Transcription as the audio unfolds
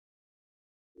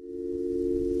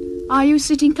Are you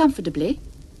sitting comfortably?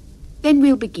 Then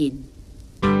we'll begin.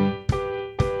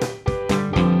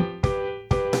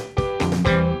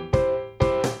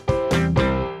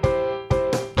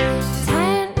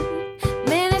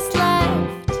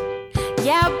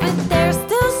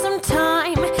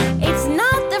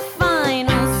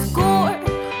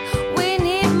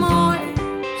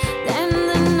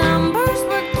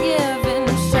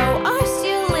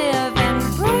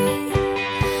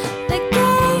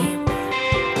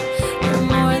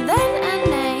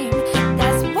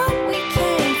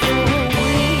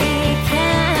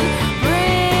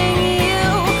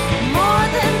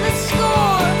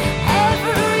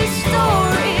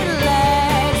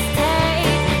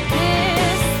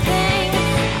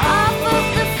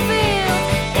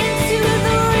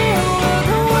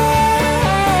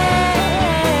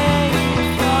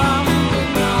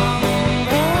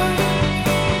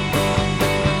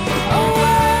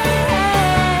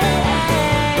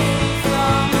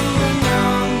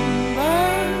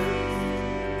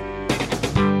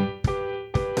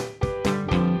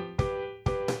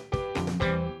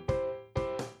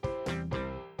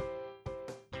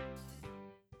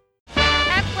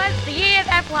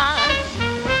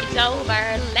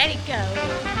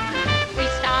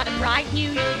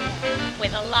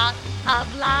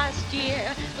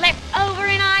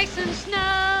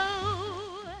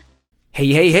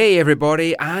 Hey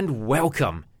everybody, and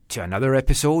welcome to another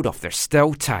episode of There's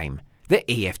Still Time, the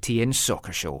AFTN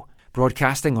Soccer Show,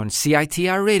 broadcasting on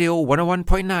CITR Radio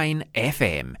 101.9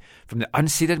 FM from the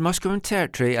unceded Musqueam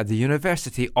Territory at the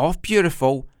University of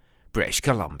beautiful British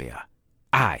Columbia.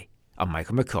 I am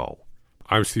Michael McCall.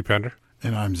 I'm Steve Pender.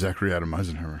 And I'm Zachary Adam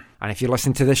Eisenhower. And if you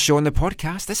listen to this show on the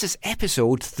podcast, this is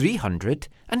episode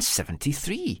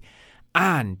 373.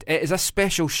 And it is a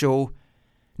special show.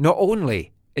 Not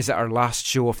only is it our last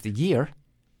show of the year,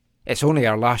 it's only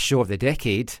our last show of the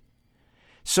decade.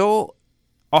 So,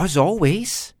 as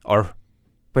always, or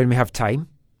when we have time,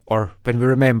 or when we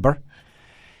remember,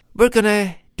 we're going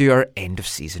to do our end of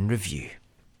season review.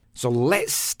 So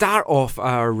let's start off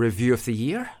our review of the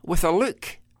year with a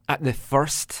look at the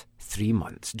first 3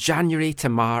 months, January to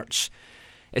March.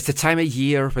 It's the time of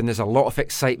year when there's a lot of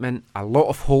excitement, a lot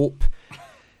of hope.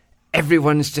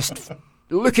 Everyone's just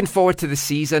looking forward to the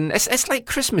season. It's like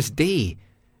Christmas Day,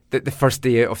 the first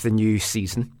day of the new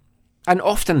season. And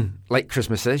often, like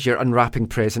Christmas is, you're unwrapping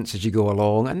presents as you go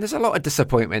along, and there's a lot of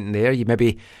disappointment in there. You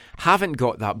maybe haven't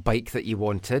got that bike that you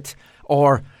wanted,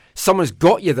 or someone's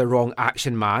got you the wrong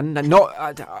Action Man. And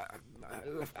I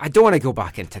don't want to go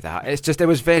back into that. It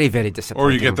was very, very disappointing.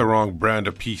 Or you get the wrong brand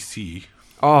of PC.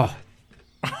 Oh,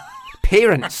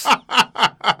 parents.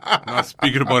 I'm not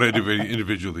speaking about it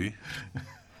individually.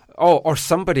 Oh, or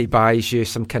somebody buys you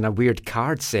some kind of weird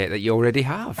card set that you already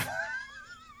have.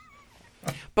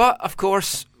 But, of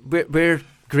course, we're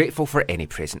grateful for any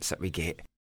presents that we get.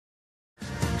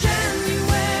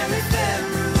 January,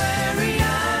 February,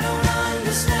 I don't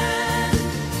understand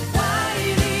why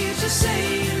it is you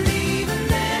say you leave and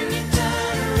then you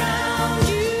turn around.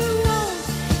 You won't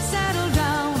settle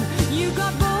down. You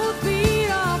got both feet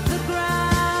off the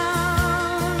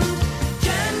ground.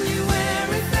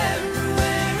 January,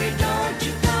 February, don't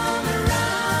you come around.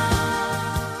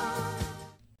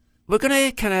 We're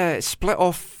going to kind of split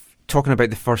off talking about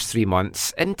the first 3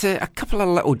 months into a couple of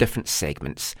little different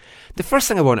segments. The first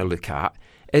thing I want to look at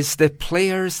is the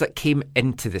players that came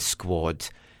into the squad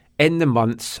in the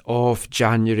months of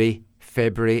January,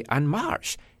 February and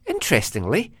March.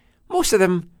 Interestingly, most of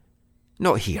them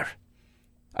not here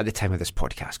at the time of this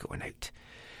podcast going out.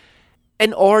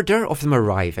 In order of them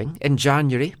arriving, in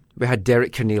January, we had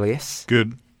Derek Cornelius.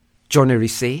 Good. Johnny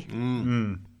Ricci.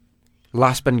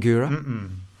 Las Bangura.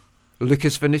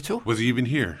 Lucas Venuto. Was he even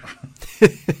here?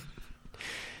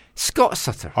 Scott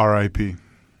Sutter. R.I.P.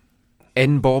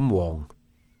 Inbom Wong.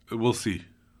 We'll see.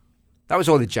 That was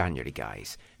all the January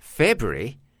guys.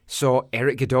 February saw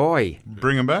Eric Godoy.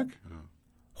 Bring him back?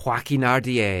 Joaquin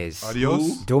Ardiez.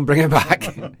 Adios. Don't bring him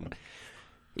back.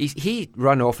 He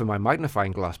ran off with my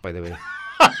magnifying glass, by the way.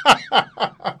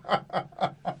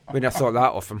 When I thought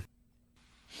that of him.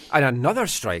 And another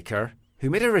striker who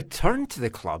made a return to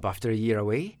the club after a year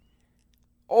away.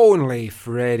 Only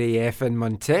Freddie effing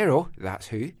Montero. That's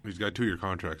who. He's got 2-year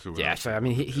contracts. So yeah, so I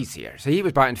mean, he's here. So he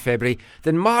was back in February.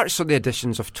 Then March saw the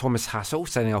additions of Thomas Hassel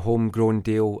signing a homegrown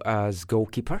deal as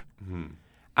goalkeeper.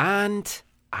 And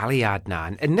Ali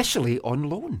Adnan, initially on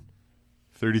loan.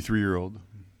 33-year-old.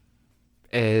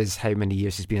 Is how many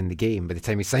years he's been in the game by the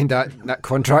time he signed that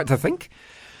contract, I think.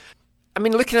 I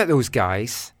mean, looking at those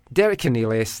guys, Derek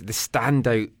Cornelius, the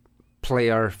standout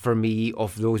player for me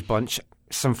of those bunch.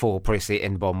 Some folk will probably say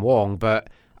Inbom Wong, but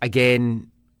again,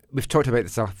 we've talked about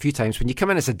this a few times, when you come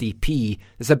in as a DP,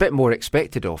 there's a bit more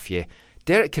expected of you.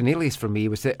 Derek Cornelius, for me,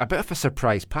 was a bit of a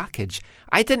surprise package.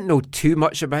 I didn't know too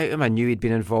much about him. I knew he'd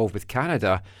been involved with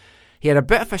Canada. He had a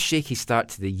bit of a shaky start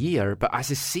to the year, but as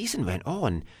his season went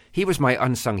on, he was my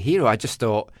unsung hero. I just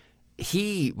thought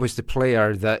he was the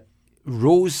player that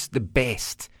rose the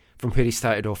best from where he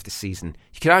started off the season.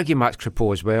 You could argue Max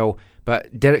Crepeau as well,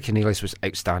 but Derek Cornelius was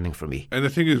outstanding for me. And the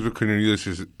thing is with Cornelius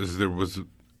is there was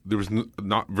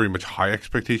not very much high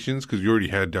expectations because you already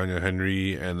had Daniel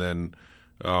Henry, and then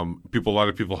a lot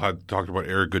of people had talked about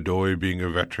Eric Godoy being a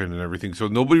veteran and everything. So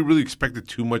nobody really expected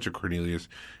too much of Cornelius,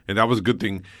 and that was a good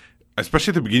thing,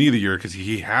 especially at the beginning of the year because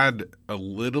he had a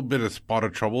little bit of spot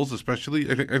of troubles. Especially,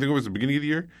 I think it was the beginning of the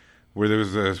year where there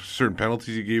was certain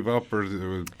penalties he gave up, or there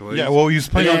was plays. Yeah, well, he was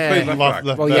playing left back.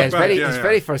 left Well, back. yeah, his very, Yeah, his yeah.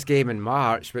 very first game in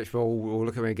March, which we'll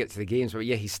look at when we get to the games, but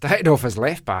yeah, he started off as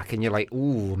left back, and you're like,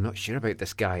 ooh, I'm not sure about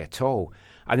this guy at all.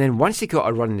 And then once he got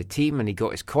a run in the team and he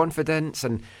got his confidence,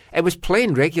 and it was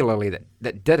playing regularly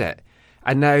that did it.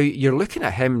 And now you're looking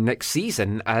at him next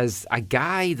season as a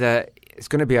guy that is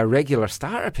going to be a regular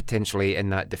starter potentially in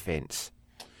that defence.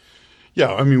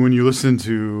 Yeah, I mean, when you listen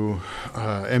to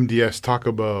MDS talk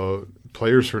about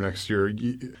players for next year,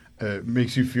 it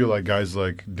makes you feel like guys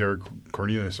like Derek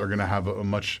Cornelius are going to have a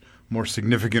much more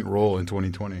significant role in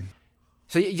 2020.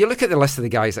 So you look at the list of the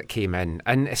guys that came in,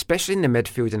 and especially in the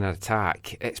midfield and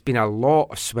attack, it's been a lot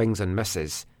of swings and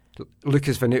misses.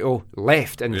 Lucas Venuto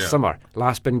left in the summer.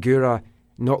 Las Bangura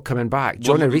not coming back.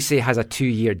 John Arisi has a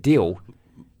 2-year deal.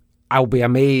 I'll be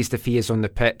amazed if he is on the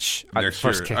pitch at Next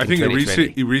first year. kick I think in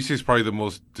 2020. Irisi is probably the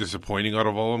most disappointing out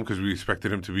of all of them because we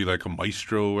expected him to be like a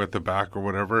maestro at the back or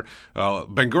whatever.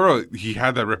 Bangura, he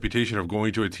had that reputation of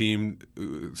going to a team,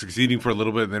 succeeding for a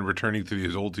little bit, and then returning to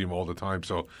his old team all the time.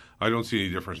 So I don't see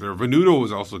any difference there. Venuto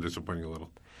was also disappointing a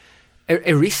little.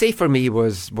 Arisi for me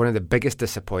was one of the biggest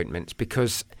disappointments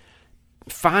because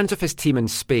fans of his team in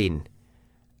Spain,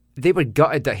 they were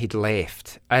gutted that he'd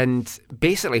left. And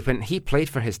basically, when he played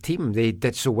for his team, they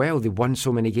did so well. They won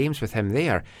so many games with him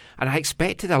there. And I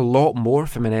expected a lot more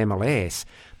from an MLS.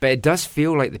 But it does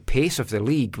feel like the pace of the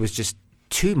league was just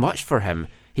too much for him.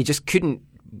 He just couldn't...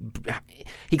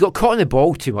 He got caught on the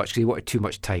ball too much because he wanted too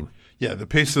much time. Yeah, the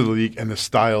pace of the league and the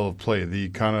style of play, the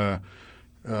kind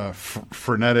of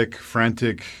frenetic,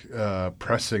 frantic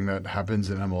pressing that happens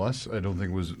in MLS, I don't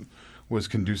think was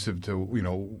conducive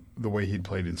to the way he'd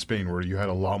played in Spain, where you had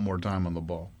a lot more time on the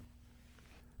ball.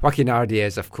 Joaquin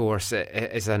Ardiaz, of course,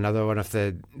 is another one of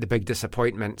the big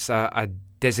disappointments. A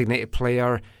designated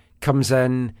player comes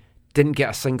in, didn't get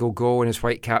a single goal in his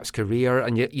Whitecaps career,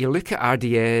 and you look at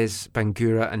Ardiaz,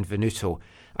 Bangura and Venuto,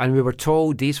 and we were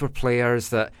told these were players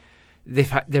that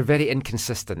they're very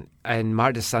inconsistent, and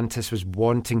Marc Dos Santos was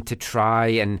wanting to try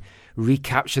and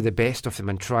recapture the best of them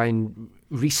and try and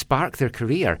re-spark their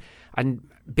career. And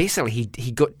basically,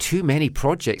 he got too many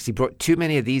projects. He brought too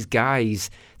many of these guys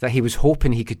that he was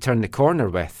hoping he could turn the corner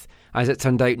with. As it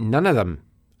turned out, none of them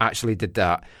actually did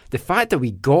that. The fact that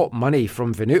we got money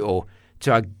from Venuto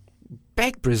to a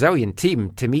big Brazilian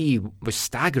team, to me, was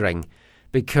staggering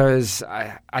because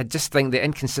I just think the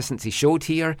inconsistency showed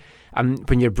here.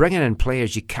 When you're bringing in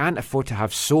players, you can't afford to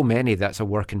have so many that's a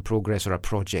work in progress or a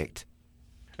project.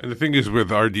 And the thing is with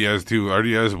Ardiaz too,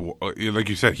 like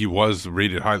you said, he was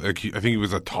rated high. I think he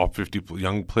was a top 50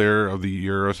 young player of the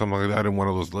year or something like that in one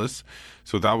of those lists.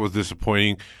 So that was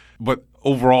disappointing. But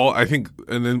overall, I think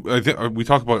we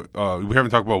talk about we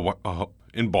haven't talked about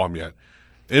Inbaum yet.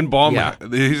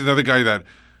 Inbaum, he's another guy that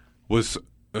was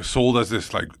sold as this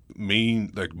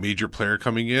major player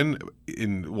coming in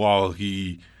while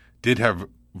he did have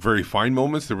very fine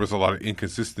moments. There was a lot of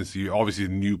inconsistency. Obviously,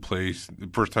 the new place, the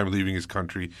first time leaving his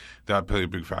country, that played a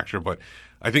big factor. But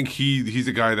I think he's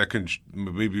a guy that can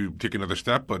maybe take another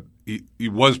step. But he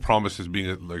was promised as being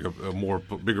a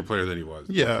bigger player than he was.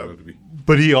 Yeah,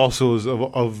 but he also is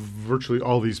of virtually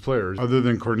all these players, other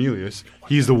than Cornelius,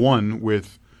 he's the one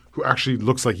who actually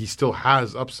looks like he still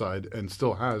has upside and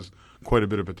still has quite a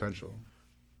bit of potential.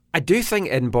 I do think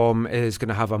Inbaum is going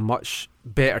to have a much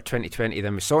better 2020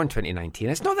 than we saw in 2019.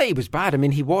 It's not that he was bad. I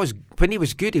mean, when he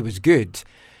was good,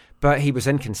 but he was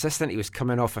inconsistent. He was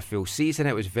coming off a full season.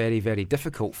 It was very, very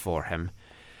difficult for him.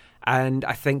 And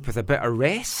I think with a bit of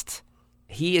rest,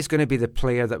 he is going to be the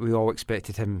player that we all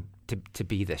expected him to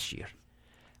be this year.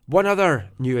 One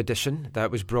other new addition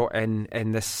that was brought in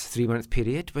this 3-month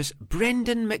period was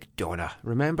Brendan McDonough.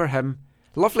 Remember him?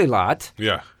 Lovely lad.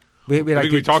 Yeah.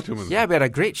 We talked to him. We had a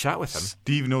great chat with him.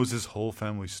 Steve knows his whole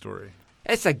family story.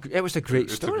 It was a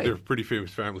great story. They're a pretty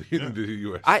famous family in the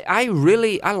US. I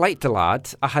liked the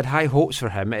lad. I had high hopes for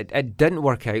him. It didn't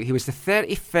work out. He was the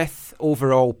 35th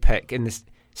overall pick in the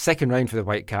second round for the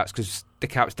Whitecaps because the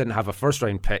Caps didn't have a first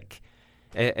round pick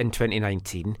in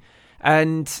 2019.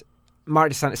 And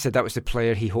Mark DeSantis said that was the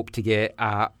player he hoped to get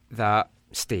at that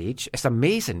stage. It's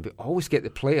amazing. We always get the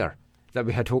player that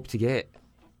we had hoped to get.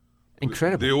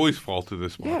 Incredible. They always fall to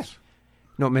this Yeah. once.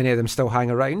 Not many of them still hang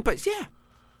around, but yeah.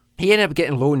 He ended up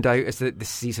getting loaned out as the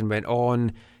season went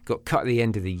on, got cut at the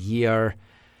end of the year.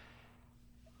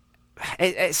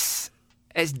 It's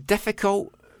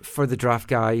difficult for the draft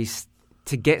guys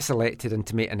to get selected and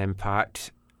to make an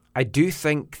impact. I do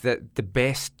think that the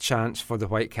best chance for the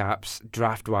Whitecaps,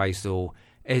 draft-wise though,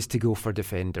 is to go for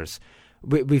defenders.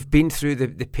 We've been through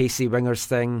the pacey wingers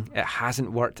thing. It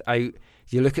hasn't worked out.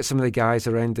 You look at some of the guys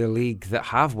around the league that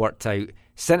have worked out,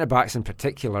 centre-backs in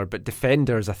particular, but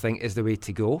defenders, I think, is the way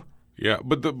to go. Yeah,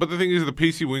 but the thing is, the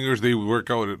pacey wingers, they didn't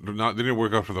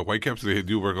work out for the Whitecaps. They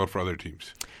do work out for other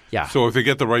teams. Yeah. So if they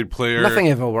get the right player, Nothing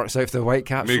ever works out for the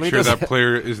Whitecaps. make really, sure does that it?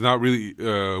 player is not really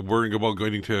worrying about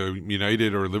going to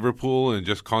United or Liverpool and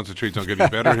just concentrates on getting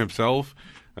better himself.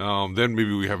 Then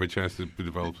maybe we have a chance to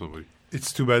develop somebody.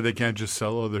 It's too bad they can't just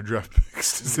sell all their draft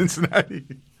picks to Cincinnati.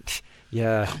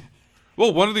 Yeah.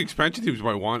 Well, one of the expansion teams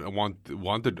might want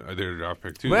their draft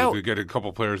pick too. Well- to get a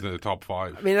couple players in the top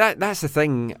 5. I mean, that's the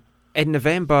thing. In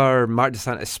November, Mark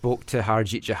DeSantis spoke to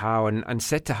Harjit Johal and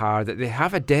said to her that they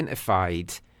have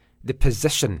identified the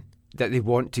position that they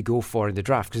want to go for in the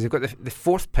draft because they've got the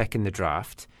 4th pick in the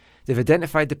draft. They've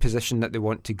identified the position that they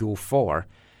want to go for.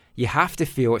 You have to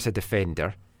feel it's a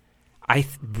defender. I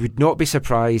would not be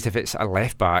surprised if it's a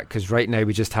left back because right now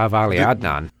we just have Ali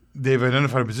Adnan. They've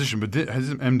identified a position, but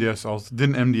didn't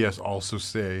MDS also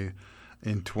say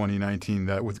in 2019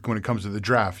 that when it comes to the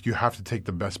draft, you have to take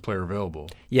the best player available?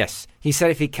 Yes. He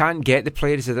said if he can't get the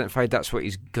player he's identified, that's what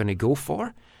he's going to go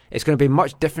for. It's going to be a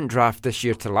much different draft this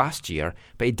year to last year.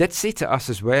 But he did say to us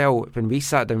as well, when we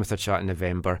sat down with a chat in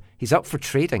November, he's up for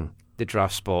trading the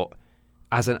draft spot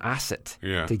as an asset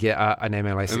to get an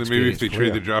MLS And then maybe if they player.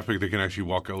 trade the draft pick, they can actually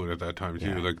walk out at that time too.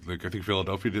 Yeah. Like I think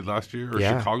Philadelphia did last year, or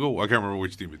Yeah. Chicago. I can't remember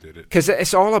which team it did it. Because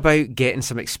it's all about getting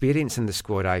some experience in the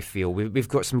squad, I feel. We've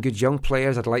got some good young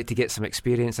players. I'd like to get some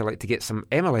experience. I'd like to get some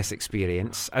MLS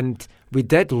experience. And we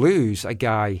did lose a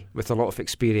guy with a lot of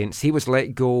experience. He was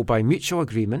let go by mutual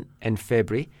agreement in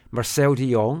February. Marcel de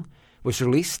Jong was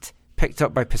released, picked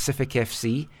up by Pacific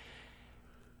FC.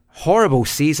 Horrible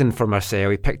season for Marcel.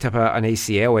 He picked up an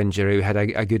ACL injury. We had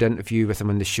a good interview with him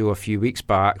on the show a few weeks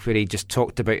back where he just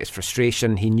talked about his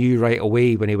frustration. He knew right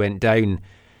away when he went down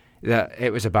that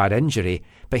it was a bad injury.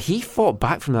 But he fought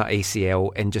back from that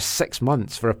ACL in just 6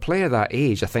 months. For a player that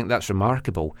age, I think that's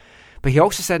remarkable. But he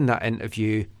also said in that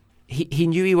interview he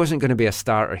knew he wasn't going to be a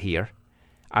starter here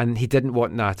and he didn't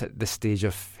want that at this stage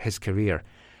of his career.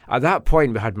 At that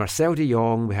point, we had Marcel de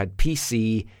Jong, we had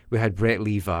PC, we had Brett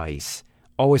Levis.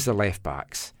 Always the left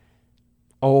backs,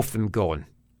 all of them gone.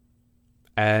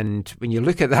 And when you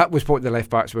look at that was what the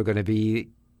left backs were going to be,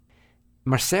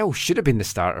 Marcel should have been the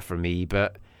starter for me,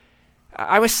 but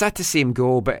I was sad to see him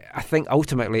go, but I think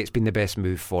ultimately it's been the best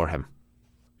move for him.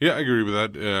 Yeah, I agree with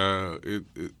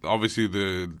that. Obviously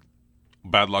the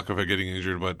bad luck of it getting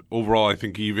injured, but overall I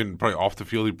think even probably off the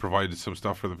field he provided some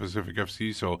stuff for the Pacific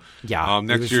FC. So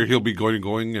next year he'll be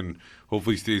going and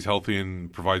hopefully stays healthy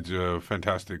and provides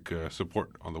fantastic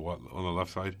support on the left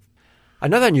side.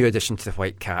 Another new addition to the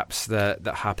Whitecaps that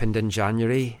happened in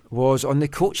January was on the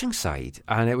coaching side,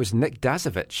 and it was Nick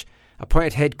Dazovic,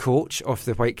 appointed head coach of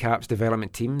the Whitecaps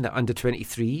development team, the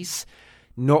under-23s,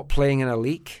 not playing in a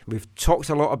league. We've talked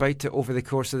a lot about it over the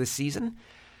course of the season.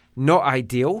 Not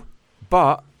ideal,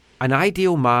 but an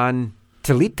ideal man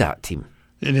to lead that team.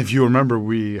 And if you remember,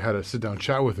 we had a sit-down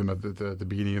chat with him at the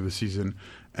beginning of the season,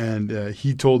 and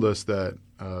he told us that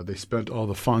they spent all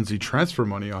the Fonzie transfer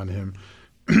money on him,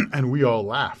 and we all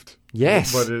laughed.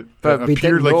 Yes, but we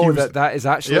didn't like know that is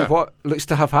actually what looks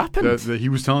to have happened. That he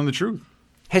was telling the truth.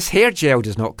 His hair gel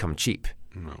does not come cheap.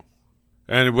 No.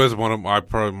 And it was one of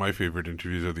probably my favorite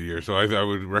interviews of the year. So I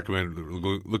would recommend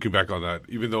looking back on that,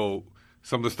 even though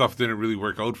some of the stuff didn't really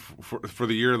work out for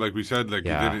the year, like we said. Like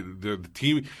the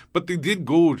team, but they did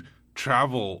go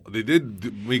travel. They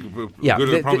did make good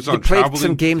promise on traveling. They played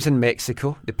some games in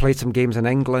Mexico. They played some games in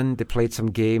England. They played some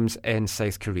games in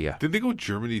South Korea. Did they go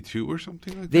Germany too or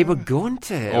something like that? They were going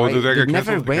to. Oh, did they they get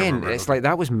never cancelled? I can't went. remember. It's like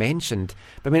that was mentioned.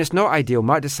 But I mean, it's not ideal.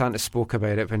 Mark DeSantis spoke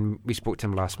about it when we spoke to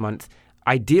him last month.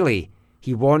 Ideally,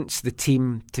 he wants the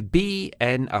team to be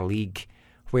in a league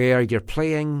where you're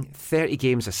playing 30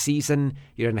 games a season,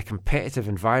 you're in a competitive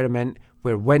environment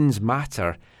where wins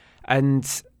matter, And,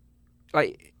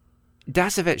 like,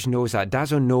 Dazovic knows that.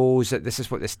 Dazo knows that this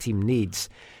is what this team needs.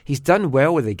 He's done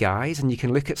well with the guys, and you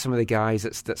can look at some of the guys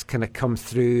that's kind of come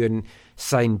through and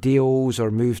signed deals or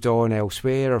moved on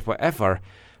elsewhere or whatever.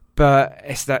 But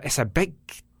it's a big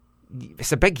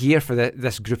year for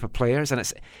this group of players, and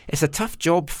it's a tough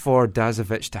job for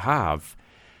Dazovic to have.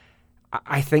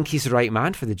 I think he's the right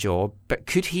man for the job, but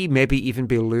could he maybe even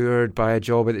be lured by a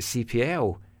job at the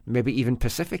CPL, maybe even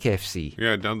Pacific FC?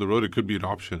 Yeah, down the road it could be an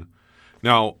option.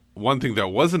 Now, one thing that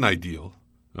wasn't ideal,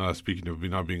 speaking of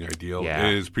not being ideal,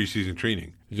 is preseason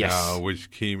training. Yes.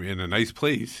 Which came in a nice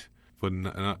place, but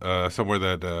somewhere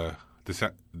that the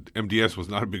MDS was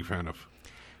not a big fan of.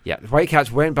 Yeah, the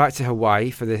Whitecaps went back to Hawaii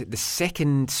for the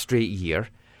second straight year.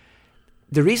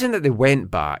 The reason that they went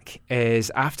back is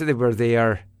after they were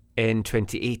there in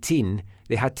 2018,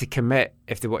 they had to commit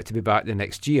if they wanted to be back the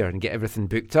next year and get everything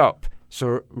booked up.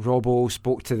 So Robbo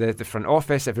spoke to the front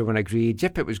office, everyone agreed,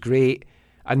 yep, it was great,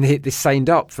 and they signed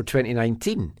up for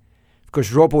 2019. Of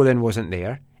course, Robbo then wasn't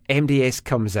there. MDS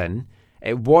comes in.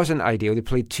 It wasn't ideal. They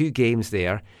played 2 games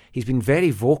there. He's been very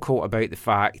vocal about the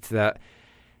fact that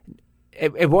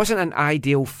it wasn't an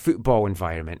ideal football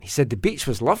environment. He said the beach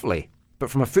was lovely, but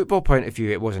from a football point of view,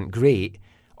 it wasn't great.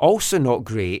 Also not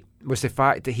great was the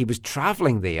fact that he was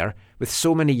travelling there with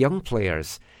so many young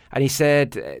players. And he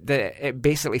said that it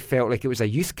basically felt like it was a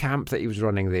youth camp that he was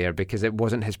running there because it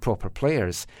wasn't his proper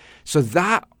players. So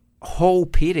that whole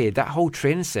period, that whole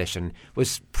training session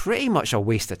was pretty much a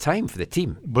waste of time for the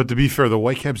team. But to be fair, the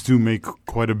Whitecaps do make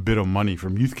quite a bit of money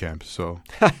from youth camps, so...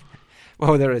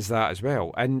 Well, there is that as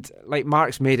well. And like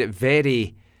Mark's made it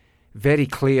very, very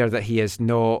clear that he is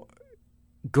not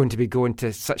going to be going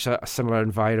to such a similar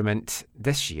environment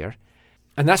this year.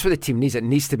 And that's what the team needs. It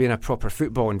needs to be in a proper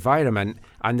football environment,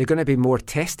 and they're going to be more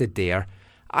tested there.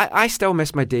 I still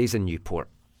miss my days in Newport.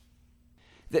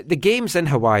 The games in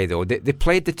Hawaii, though, they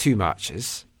played the 2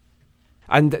 matches,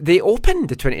 and they opened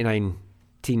the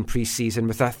 2019 pre-season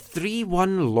with a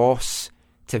 3-1 loss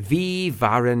to V.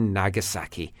 Varen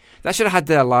Nagasaki. That should have had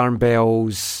the alarm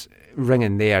bells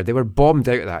ringing there. They were bombed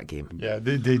out of that game. Yeah,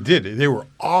 they did. They were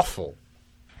awful.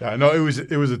 Yeah, no, it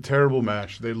was a terrible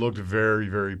match. They looked very,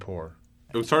 very poor.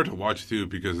 It was hard to watch too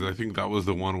because I think that was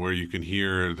the one where you can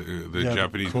hear the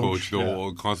Japanese coach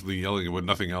constantly yelling with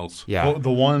nothing else. Yeah, well,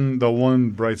 the one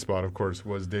bright spot, of course,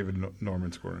 was David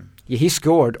Norman scoring. Yeah, he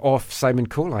scored off Simon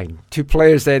Coline. 2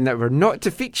 players then that were not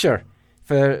to feature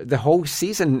for the whole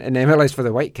season in MLS for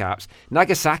the Whitecaps.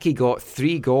 Nagasaki got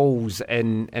 3 goals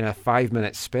in a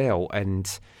 5-minute spell,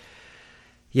 and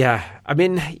yeah, I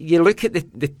mean, you look at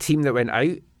the team that went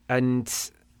out,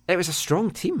 and it was a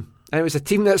strong team. And it was a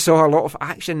team that saw a lot of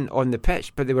action on the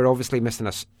pitch, but they were obviously missing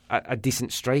a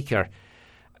decent striker.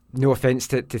 No offence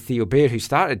to Theo Bair, who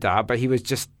started that, but he was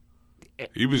just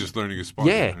learning his spot.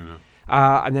 Yeah. You know?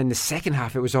 And then the second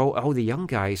half, it was all the young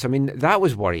guys. I mean, that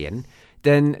was worrying.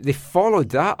 Then they followed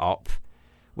that up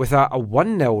with a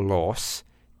 1-0 loss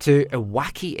to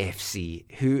Iwaki FC,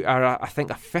 who are, I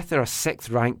think, a 5th or a 6th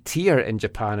ranked tier in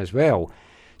Japan as well.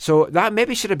 So that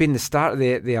maybe should have been the start of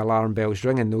the alarm bells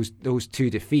ringing, those 2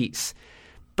 defeats.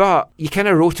 But you kind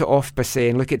of wrote it off by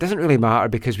saying, look, it doesn't really matter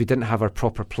because we didn't have our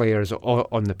proper players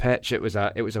on the pitch. It was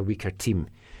a weaker team.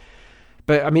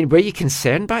 But, I mean, were you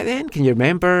concerned back then? Can you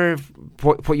remember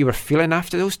what you were feeling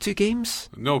after those 2 games?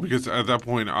 No, because at that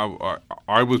point,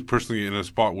 I was personally in a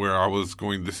spot where I was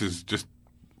going, this is just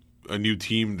a new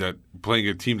team playing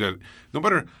a team that no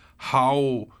matter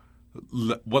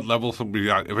what level somebody's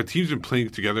at, if a team's been playing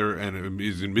together and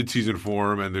is in mid-season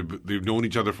form and they've known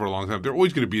each other for a long time, they're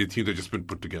always going to be a team that's just been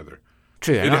put together.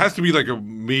 True. It has to be like a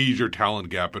major talent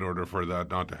gap in order for that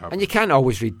not to happen. And you can't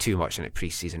always read too much into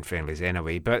pre-season friendlies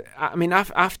anyway. But, I mean,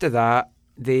 after that,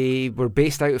 they were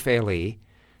based out of LA.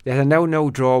 They had a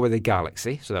 0-0 draw with the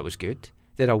Galaxy, so that was good.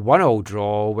 They had a 1-0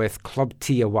 draw with Club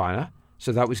Tijuana,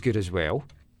 so that was good as well.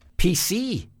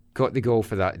 PC got the goal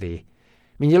for that day.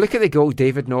 I mean, you look at the goal,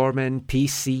 David Norman,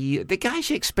 PC, the guys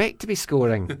you expect to be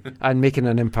scoring and making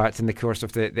an impact in the course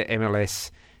of the MLS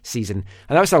season.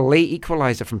 And that was a late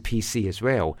equaliser from PC as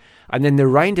well. And then they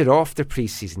rounded off their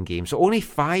pre-season games. So only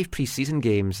 5 pre-season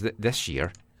games this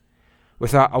year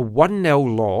with a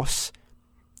 1-0 loss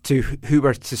to who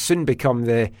were to soon become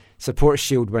the Support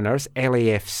Shield winners,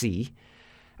 LAFC.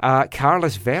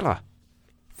 Carlos Vela,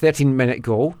 13-minute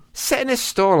goal, setting his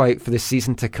stall out for the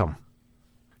season to come.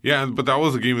 Yeah, but that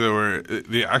was a game where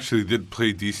they actually did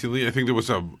play decently. I think there was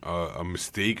a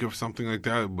mistake of something like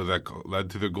that, but that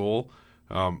led to the goal.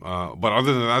 But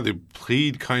other than that, they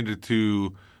played kind of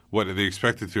to what they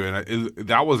expected to, and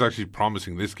that was actually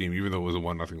promising this game, even though it was a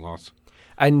 1-0 loss.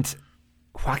 And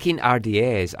Joaquin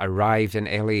Ardiez arrived in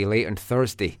LA late on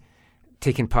Thursday,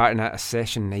 taking part in a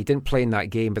session. He didn't play in that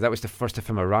game, but that was the first of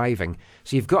him arriving.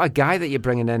 So you've got a guy that you're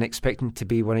bringing in expecting to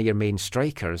be one of your main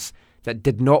strikers that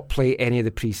did not play any of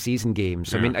the pre-season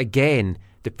games. Yeah. I mean, again,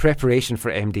 the preparation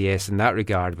for MDS in that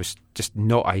regard was just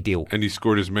not ideal. And he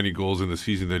scored as many goals in the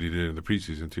season that he did in the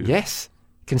preseason too. Yes,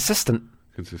 consistent.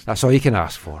 Consistent. That's all you can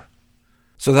ask for.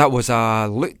 So that was a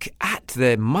look at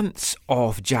the months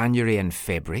of January and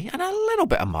February and a little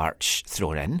bit of March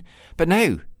thrown in. But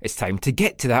now it's time to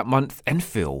get to that month in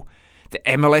full. The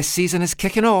MLS season is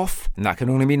kicking off, and that can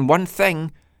only mean one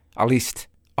thing, at least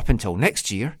up until next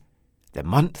year, the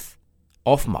month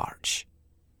of March.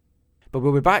 But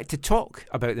we'll be back to talk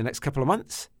about the next couple of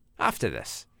months after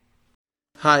this.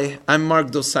 Hi, I'm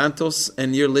Mark Dos Santos,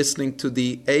 and you're listening to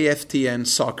the AFTN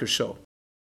Soccer Show.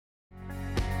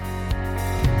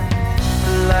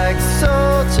 Like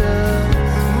soldiers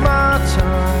march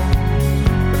on.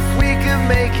 If we could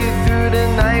make it through the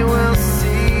night, we'll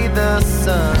see the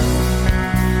sun.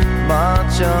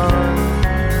 March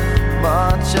on,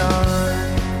 march on.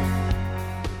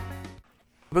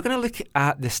 We're going to look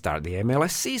at the start of the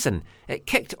MLS season. It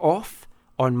kicked off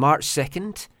on March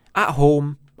 2nd at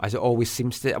home, as it always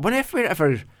seems to. Whenever we're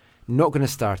ever not going to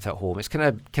start at home, it's kind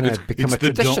of become a the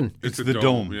tradition. It's the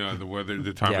dome. Yeah, the weather,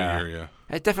 the time of year, yeah.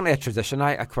 It's definitely a tradition.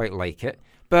 I quite like it.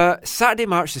 But Saturday,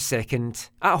 March the 2nd,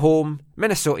 at home,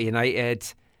 Minnesota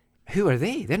United. Who are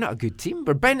they? They're not a good team.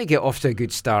 We're bound to get off to a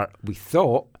good start, we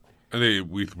thought. And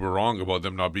we were wrong about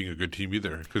them not being a good team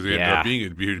either, because they ended up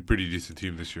being a pretty decent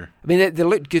team this year. I mean, they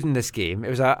looked good in this game. It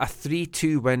was a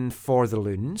 3-2 win for the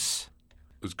Loons.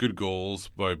 It was good goals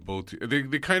by both. They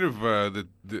kind of Well,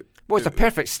 it's a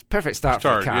perfect start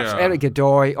for the Caps. yeah. Eric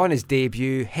Godoy on his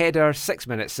debut, header 6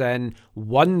 minutes in,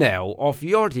 1-0 off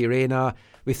Jordi Reyna.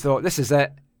 We thought, this is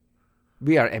it.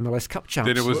 We are MLS Cup champs.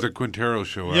 Then it was the Quintero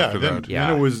show Yeah, after then, that. Yeah.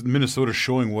 then it was Minnesota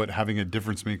showing what having a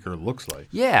difference maker looks like.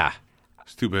 Yeah.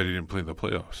 It's too bad he didn't play in the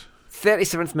playoffs.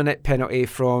 37th minute penalty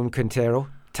from Quintero,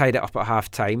 tied it up at half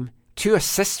time. 2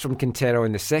 assists from Quintero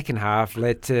in the second half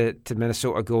led to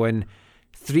Minnesota going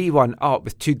 3-1 up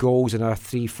with 2 goals in a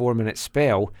 3-4 minute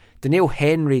spell. Daniel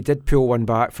Henry did pull one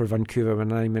back for Vancouver with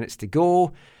 9 minutes to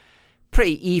go.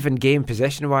 Pretty even game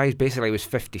possession wise. Basically it was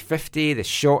 50-50. The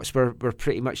shots were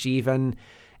pretty much even.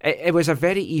 It was a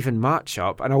very even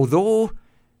matchup, and although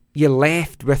you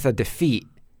left with a defeat,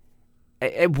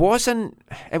 it wasn't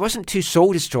too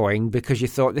soul destroying, because you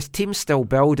thought this team's still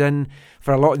building.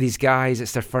 For a lot of these guys,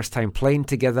 it's their first time playing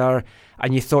together,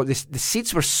 and you thought the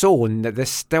seeds were sown that this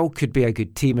still could be a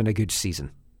good team and a good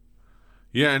season.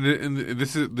 Yeah, and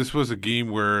this was a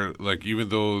game where, like, even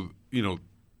though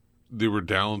they were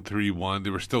down 3-1,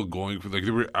 they were still going for, like, they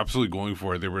were absolutely going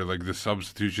for it. They were like, the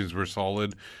substitutions were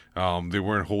solid. They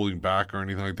weren't holding back or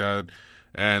anything like that.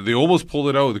 And they almost pulled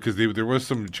it out, because there was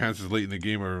some chances late in the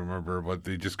game, I remember, but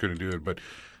they just couldn't do it. But,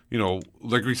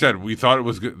 like we said, we thought it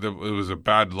was good, it was a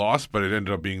bad loss, but it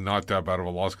ended up being not that bad of a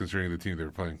loss considering the team they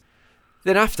were playing.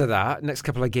 Then after that, next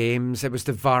couple of games, it was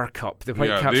the VAR Cup. The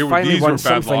Whitecaps these finally were won bad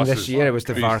something losses this year. It was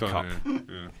the based VAR on Cup. it.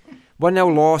 Yeah.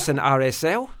 1-0 loss in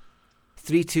RSL,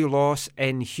 3-2 loss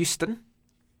in Houston.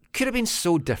 Could have been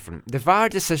so different. The VAR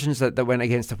decisions that went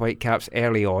against the Whitecaps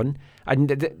early on, and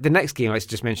the next game, let's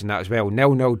just mention that as well,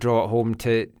 0-0 draw at home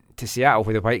to Seattle,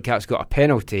 where the Whitecaps got a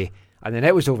penalty, and then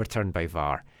it was overturned by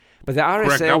VAR. But the RSL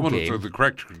Correct. That one game, was the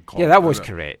correct call. yeah, that was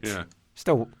correct. Yeah.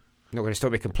 Still not going to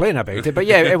stop me complaining about it, but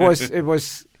yeah, it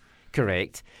was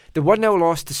correct. The 1-0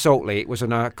 loss to Salt Lake was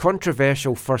on a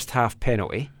controversial first half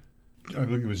penalty. I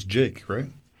think it was Jake, right?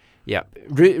 Yeah,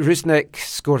 Rusnik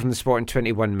scored from the spot in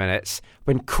 21 minutes.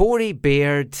 When Corey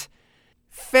Baird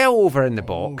fell over in the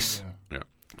box, Yeah.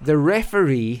 the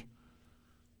referee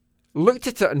looked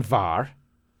at it in VAR.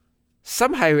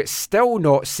 Somehow it's still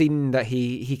not seen that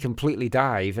he completely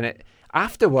dived. And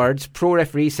afterwards, pro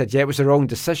referee said, yeah, it was the wrong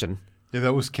decision. Yeah,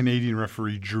 that was Canadian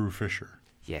referee Drew Fisher.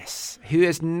 Yes, who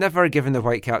has never given the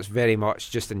Whitecaps very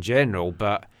much just in general,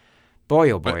 but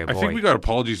boy, oh boy, oh boy. I think we got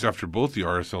apologies after both the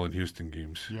RSL and Houston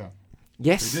games. Yeah.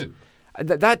 Yes, They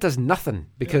did. That does nothing,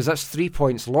 because that's 3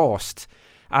 points lost.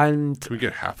 And, Can we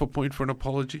get half a point for an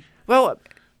apology? well,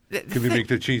 Can they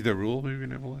change that rule maybe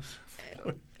in MLS?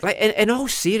 like in all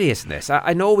seriousness,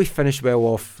 I know we finished well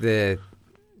off the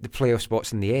playoff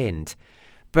spots in the end,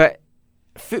 but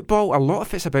football, a lot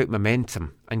of it's about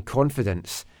momentum and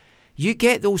confidence. You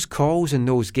get those calls in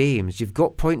those games, you've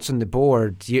got points on the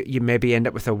board, you maybe end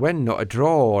up with a win, not a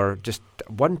draw, or just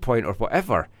 1 point or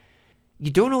whatever.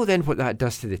 You don't know then what that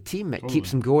does to the team. It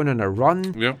keeps them going on a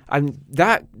run. Yeah. And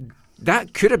that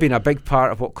that could have been a big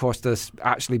part of what cost us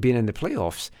actually being in the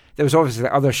playoffs. There was obviously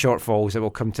other shortfalls that we'll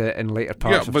come to in later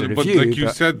parts of the review. But like you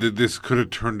said, that this could have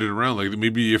turned it around. Like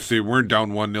maybe if they weren't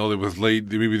down 1-0, it was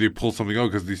late. Maybe they pulled something out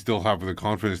because they still have the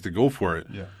confidence to go for it.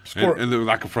 Yeah. And the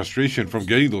lack of frustration from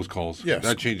getting those calls. Yes.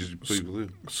 That changes.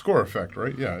 Score effect,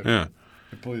 right? Yeah. Yeah.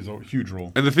 It plays a huge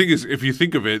role. And the thing is, if you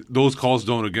think of it, those calls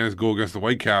don't go against the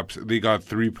Whitecaps. They got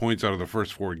 3 points out of the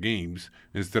first 4 games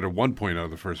instead of 1 point out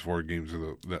of the first 4 games of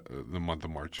the month of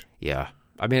March. Yeah.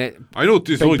 I mean, I know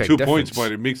it's only 2 difference. points,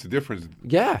 but it makes a difference.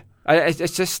 Yeah.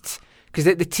 It's just because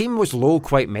the team was low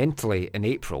quite mentally in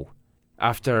April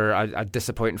after a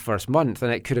disappointing first month,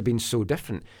 and it could have been so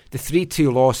different. The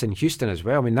 3-2 loss in Houston as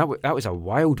well. I mean, that was a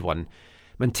wild one.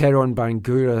 Montero and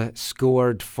Bangura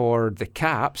scored for the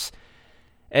Caps.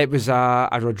 It was a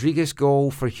Rodriguez goal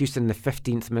for Houston in the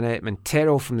 15th minute,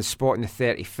 Montero from the spot in the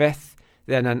 35th,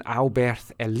 then an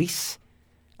Albert Ellis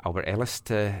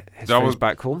to his friends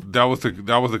back home. That was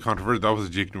the controversy. That was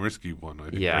the Jake Nowitzki one, I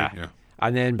think. Yeah. Right? Yeah.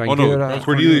 And then Oh Bangura. no,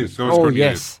 Cornelius. That was Cornelius.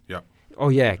 Yes. Yeah. Oh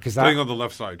yeah, because Playing on the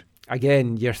left side.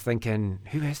 Again, you're thinking,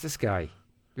 who is this guy?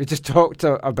 We just talked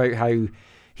about how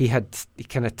he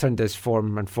kind of turned his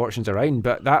form and fortunes around,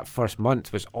 but that first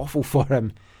month was awful for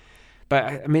him. But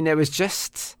I mean, it was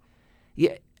just,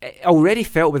 yeah, I already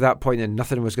felt with that point that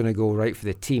nothing was going to go right for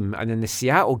the team. And then the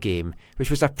Seattle game, which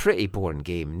was a pretty boring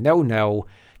game, 0-0.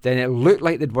 Then it looked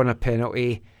like they'd won a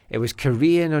penalty. It was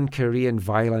Korean on Korean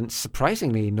violence.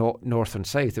 Surprisingly, not North and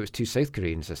South. It was 2 South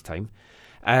Koreans this time.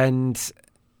 And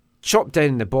chopped down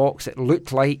in the box, it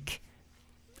looked like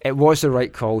it was the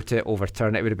right call to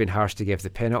overturn it. It would have been harsh to give the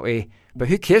penalty. But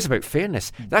who cares about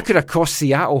fairness? That could have cost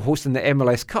Seattle hosting the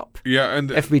MLS Cup. Yeah, and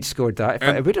if we'd scored that.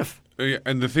 It would have.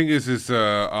 And the thing is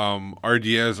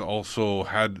RDS also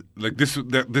had this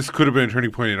could have been a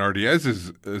turning point in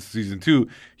RDS's season too.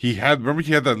 He had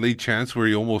that late chance where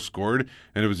he almost scored,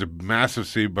 and it was a massive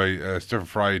save by Stephen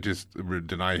Fry to just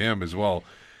deny him as well.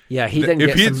 Yeah, he didn't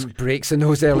get some breaks in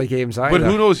those early games either. But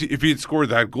who knows, if he had scored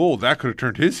that goal, that could have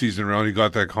turned his season around. He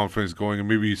got that confidence going, and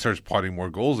maybe he starts potting more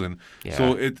goals in. Yeah.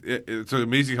 So it's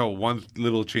amazing how one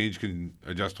little change can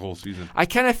adjust the whole season. I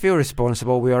kind of feel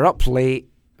responsible. We were up late.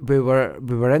 We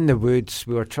were in the woods.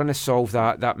 We were trying to solve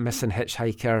that missing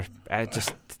hitchhiker. It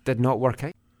just did not work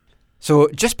out. So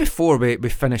just before we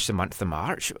finish the month of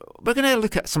March, we're going to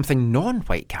look at something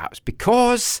non-Whitecaps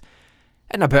because,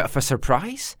 in a bit of a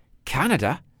surprise,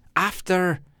 Canada,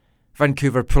 after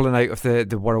Vancouver pulling out of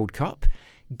the World Cup,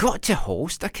 got to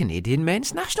host a Canadian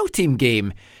men's national team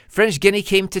game. French Guinea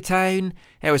came to town.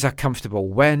 It was a comfortable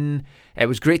win. It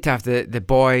was great to have the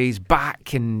boys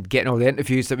back and getting all the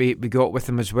interviews that we got with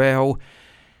them as well.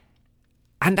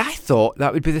 And I thought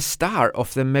that would be the start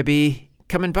of them maybe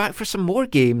coming back for some more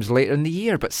games later in the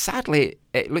year. But sadly,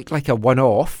 it looked like a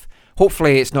one-off.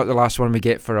 Hopefully it's not the last one we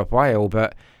get for a while,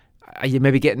 but are you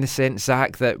maybe getting the sense,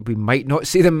 Zach, that we might not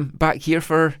see them back here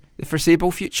for the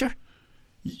foreseeable future?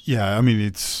 Yeah, I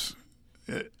mean,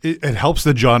 it helps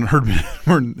that John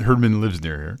Herdman lives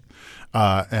near here,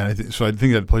 and so I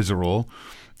think that plays a role.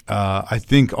 I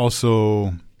think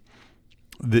also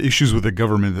the issues with the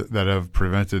government that have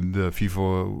prevented the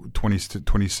FIFA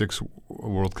 26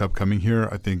 World Cup coming here.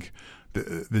 I think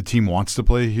the team wants to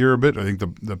play here a bit. I think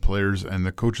the players and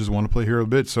the coaches want to play here a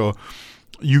bit. So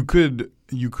you could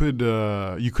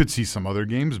see some other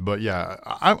games, but yeah,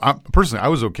 I personally, I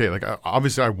was okay. Like,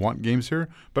 obviously I want games here,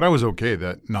 but I was okay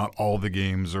that not all the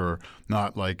games or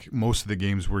not like most of the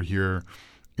games were here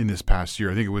in this past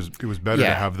year. I think it was better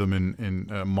to have them in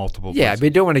multiple places. Yeah,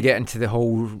 we don't want to get into the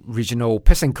whole regional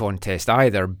pissing contest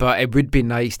either, but it would be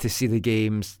nice to see the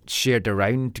games shared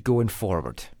around going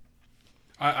forward.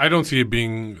 I don't see it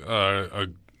being a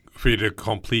fait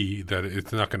accompli that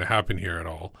it's not going to happen here at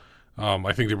all.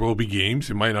 I think there will be games.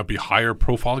 It might not be higher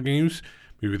profile games.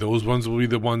 Maybe those ones will be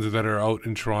the ones that are out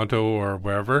in Toronto or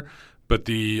wherever. But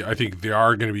I think there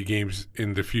are going to be games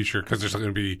in the future because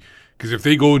if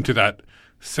they go into that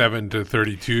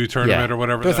 7-32 tournament or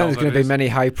whatever, don't think there's going to be many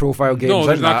high profile games. No,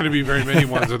 there's not going to be very many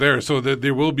ones there. So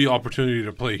there will be opportunity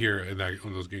to play here in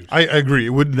those games. I agree. It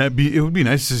would be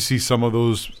nice to see some of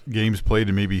those games played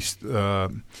in maybe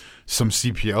some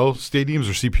CPL stadiums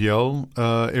or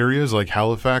CPL areas like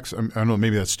Halifax. I don't know,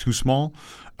 maybe that's too small.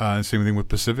 Same thing with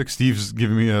Pacific. Steve's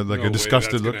giving me a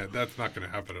disgusted look. That's not going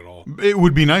to happen at all. It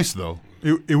would be nice though.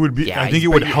 It would be. Yeah, I think it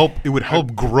would help. It would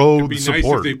help grow the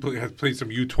support. It'd be nice if they played some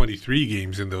U23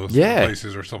 games in those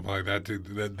places or something like that.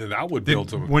 That would build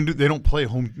some. They don't play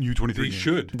home U23 They games.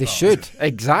 should. They should.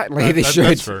 Exactly. They should.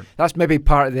 That's fair. That's maybe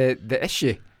part of the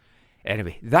issue.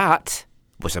 Anyway, that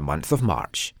was the month of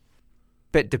March.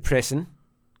 Bit depressing.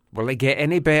 Will it get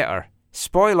any better?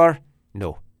 Spoiler,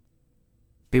 no.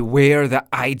 Beware the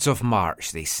Ides of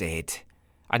March, they said.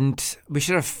 And we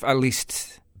should have at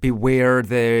least beware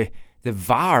the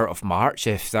VAR of March,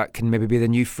 if that can maybe be the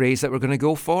new phrase that we're going to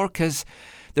go for, because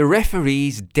the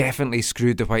referees definitely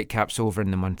screwed the Whitecaps over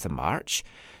in the month of March.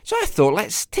 So I thought,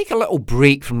 let's take a little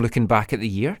break from looking back at the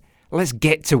year. Let's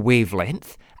get to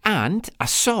Wavelength and a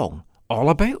song all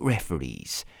about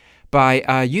referees by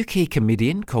a UK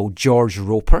comedian called George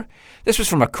Roper. This was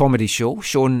from a comedy show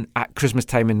shown at Christmas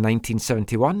time in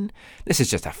 1971. This is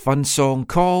just a fun song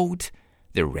called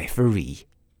The Referee.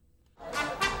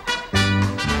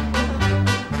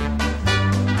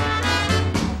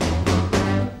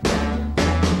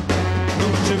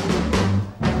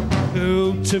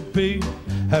 Who to be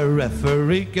a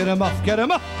referee? Get 'em off, get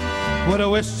 'em up. With a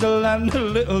whistle and a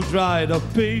little dried up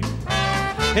pea.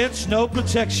 It's no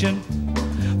protection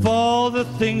for all the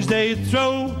things they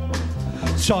throw.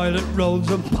 Toilet rolls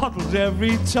and bottles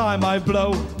every time I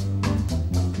blow.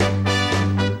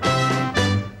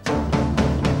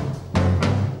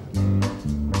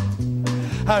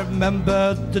 I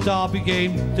remember the Derby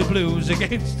game, the Blues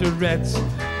against the Reds,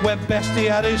 when Bestie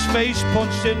had his face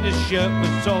punched in his shirt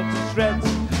was torn to shreds.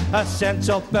 I sent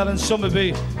off Bell and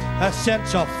Summerby, I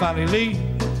sent off Fanny Lee.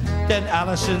 Then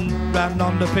Allison ran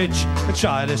on the pitch and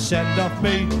tried to send off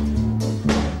me.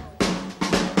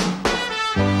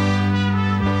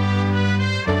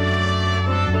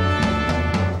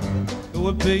 Who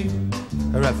would be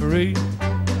a referee?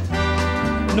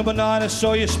 Number 9, I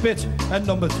saw you spit, and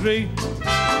number 3,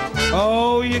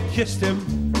 oh, you kissed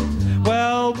him.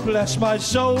 Well, bless my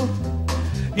soul,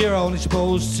 you're only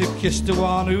supposed to kiss the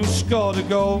one who scored a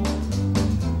goal.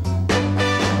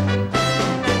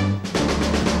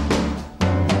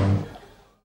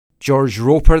 George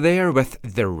Roper there with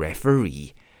The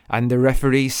Referee. And the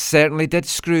referees certainly did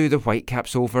screw the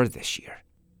Whitecaps over this year.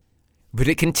 Would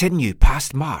it continue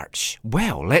past March?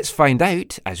 Well, let's find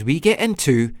out as we get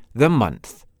into the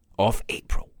month of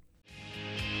April.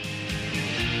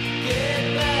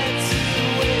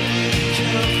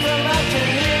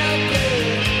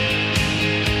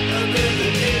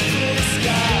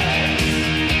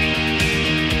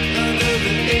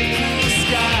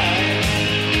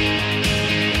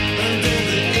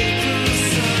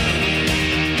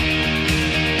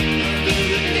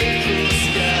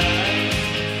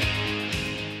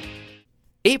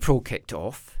 April kicked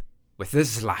off with the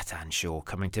Zlatan show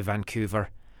coming to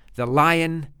Vancouver. The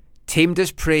Lion tamed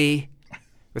his prey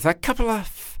with a couple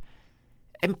of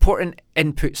important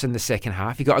inputs in the second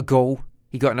half. He got a goal,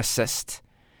 he got an assist.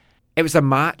 It was a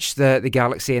match that the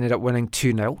Galaxy ended up winning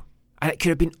 2-0, and it could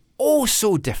have been oh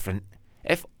so different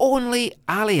if only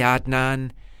Ali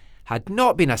Adnan had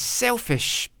not been a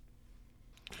selfish,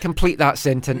 complete that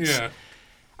sentence,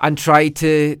 and tried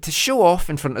to show off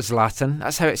in front of Zlatan.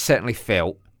 That's how it certainly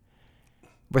felt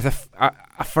with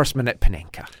a first-minute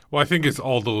Panenka. Well, I think it's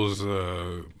all those...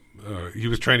 he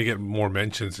was trying to get more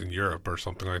mentions in Europe or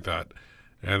something like that.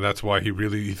 And that's why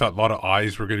he thought a lot of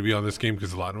eyes were going to be on this game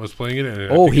because Zlatan was playing it.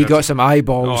 And he got some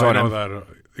eyeballs on him. That.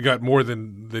 He got more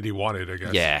than he wanted, I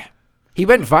guess. Yeah. He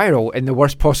went viral in the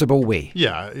worst possible way.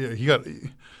 Yeah, he got...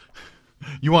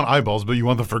 You want eyeballs, but you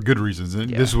want them for good reasons. And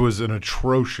this was an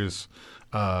atrocious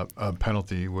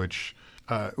penalty, which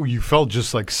you felt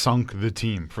just like sunk the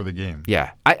team for the game.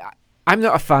 Yeah. I'm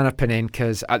not a fan of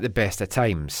Panenkas at the best of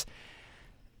times.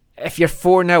 If you're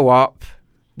 4-0 up,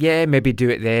 yeah, maybe do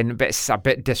it then, but it's a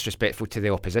bit disrespectful to the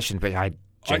opposition, which I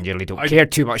genuinely don't care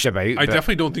too much about. I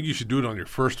definitely don't think you should do it on your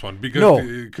first one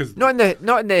because not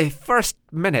in the first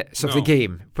minutes of the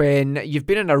game when you've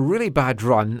been in a really bad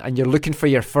run and you're looking for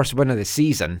your first win of the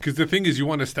season. Because the thing is, you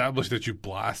want to establish that you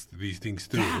blast these things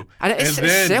through, and it's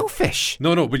selfish.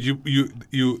 No, but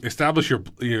you establish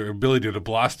your ability to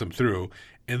blast them through.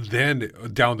 And then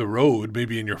down the road,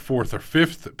 maybe in your fourth or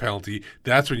fifth penalty,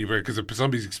 that's when because if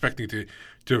somebody's expecting to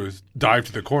dive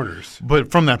to the corners.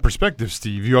 But from that perspective,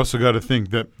 Steve, you also got to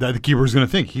think that the keeper is going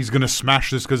to think he's going to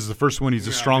smash this because it's the first one. He's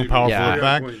a strong, powerful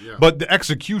back. But the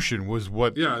execution was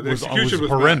what was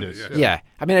horrendous. Bad, yeah,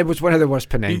 I mean, it was one of the worst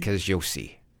Panenkas you'll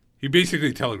see. He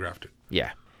basically telegraphed it.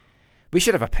 Yeah. We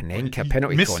should have a Panenka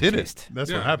penalty contest.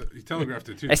 That's what happened. He telegraphed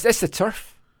it too. It's the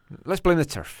turf. Let's blame the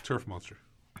turf. Turf monster.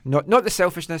 Not the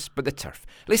selfishness, but the turf.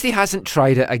 At least he hasn't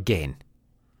tried it again.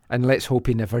 And let's hope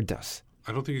he never does.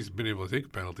 I don't think he's been able to take a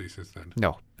penalty since then.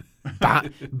 No.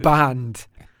 Banned.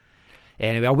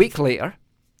 Anyway, a week later,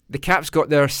 the Caps got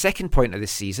their second point of the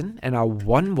season in a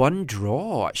 1-1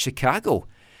 draw at Chicago.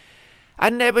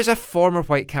 And it was a former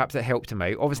Whitecap that helped him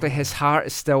out. Obviously, his heart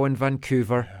is still in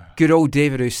Vancouver. Yeah. Good old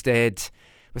David Ousted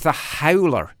with a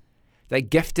howler that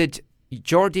gifted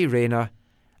Jordi Reyna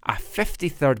a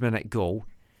 53rd minute goal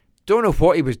Don't know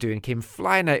what he was doing. Came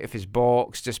flying out of his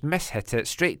box, just mishit it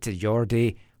straight to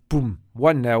Jordi. Boom,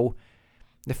 1-0.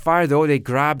 The Fire, though, they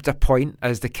grabbed a point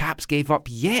as the Caps gave up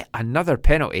yet another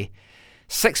penalty.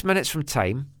 6 minutes from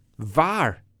time,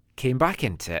 VAR came back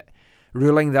into it,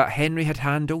 ruling that Henry had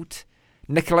handled.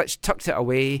 Nikolic tucked it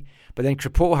away, but then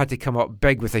Kripo had to come up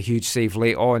big with a huge save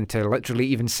late on to literally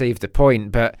even save the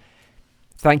point. But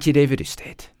thank you, David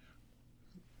Ousted.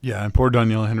 Yeah, and poor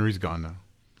Daniel Henry's gone now.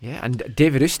 Yeah, and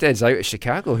David Ousted's out at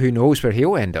Chicago. Who knows where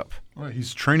he'll end up? Well,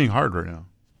 he's training hard right now.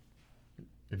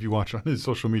 If you watch on his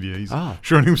social media, he's Ah.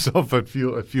 showing himself at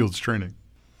Fields training.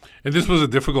 And this was a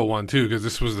difficult one too, because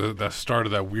this was the start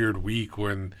of that weird week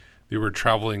when they were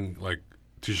traveling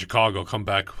to Chicago, come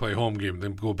back, play home game,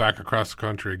 then go back across the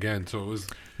country again. So it was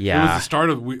the start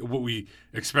of what we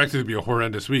expected to be a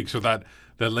horrendous week. So that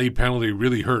late penalty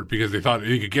really hurt because they thought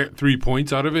they could get 3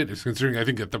 points out of it. It's considering I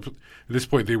think at this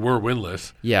point they were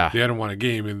winless. Yeah. They hadn't won a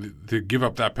game, and to give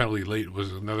up that penalty late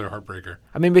was another heartbreaker.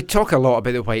 I mean, we talk a lot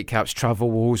about the Whitecaps'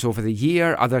 travel woes over the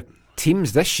year. Other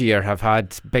teams this year have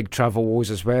had big travel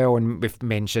woes as well, and we've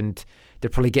mentioned they're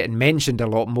probably getting mentioned a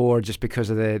lot more just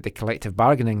because of the collective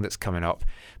bargaining that's coming up.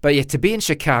 But yeah, to be in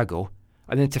Chicago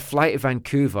and then to fly to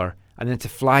Vancouver and then to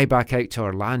fly back out to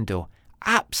Orlando,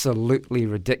 absolutely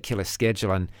ridiculous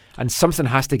scheduling, and something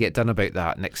has to get done about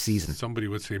that next season. Somebody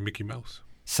would say Mickey Mouse.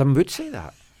 Some would say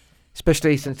that,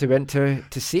 especially since they went to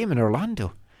see him in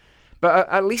Orlando. But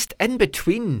at least in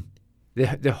between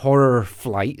the horror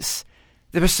flights,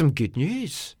 there was some good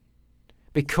news.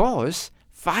 Because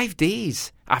 5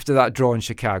 days after that draw in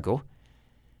Chicago,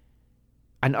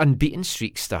 an unbeaten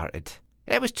streak started.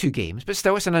 It was 2 games, but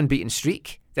still it's an unbeaten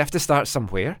streak. They have to start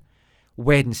somewhere.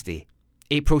 Wednesday,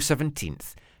 April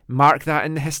 17th. Mark that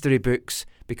in the history books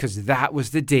because that was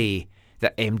the day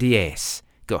that MDS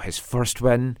got his first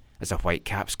win as a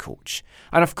Whitecaps coach.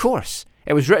 And of course,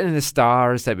 it was written in the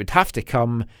stars that it would have to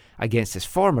come against his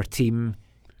former team,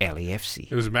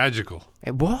 LAFC. It was magical.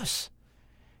 It was.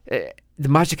 The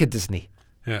magic of Disney,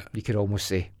 Yeah. you could almost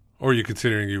say. Or you're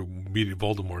considering you beat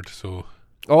Voldemort, so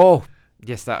Oh,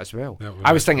 yes, that as well. That was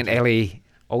I was nice. thinking LA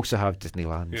also have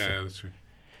Disneyland. yeah, so. yeah, that's true.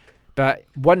 But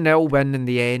 1-0 win in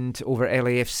the end over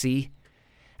LAFC.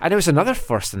 And it was another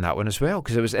first in that one as well,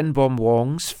 because it was Inbom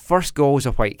Wong's first goal as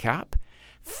a Whitecap,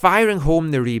 firing home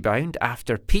the rebound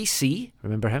after PC,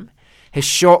 remember him? His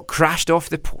shot crashed off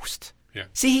the post. Yeah.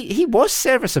 See, he was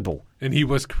serviceable. And he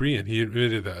was Korean. He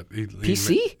admitted that.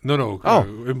 PC? No. Oh.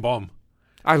 Inbom.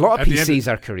 A lot of At the end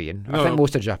PCs are Korean. I No, think no.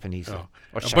 most are Japanese. Oh. Or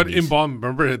But Chinese. Inbom,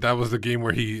 remember that was the game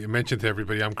where he mentioned to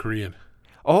everybody, "I'm Korean."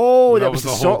 Oh, That that was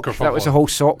was the the whole sock. kerfuffle. That was the whole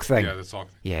sock thing. Yeah, that's all.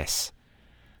 Yes.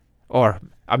 Or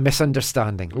a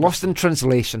misunderstanding. Lost in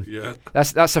translation. Yeah.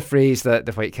 That's a phrase that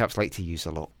the Whitecaps like to use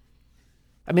a lot.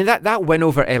 I mean, that win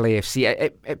over LAFC,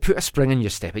 it put a spring in your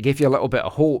step. It gave you a little bit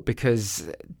of hope because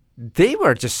they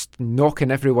were just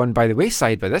knocking everyone by the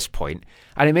wayside by this point.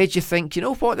 And it made you think, you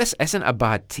know what, this isn't a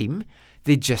bad team.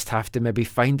 They just have to maybe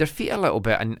find their feet a little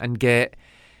bit and get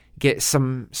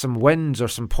some wins or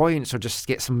some points or just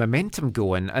get some momentum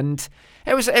going. And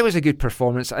it was a good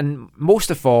performance. And most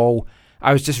of all,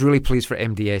 I was just really pleased for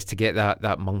MDS to get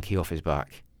that monkey off his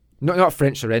back. Not a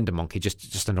French surrender monkey,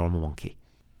 just a normal monkey.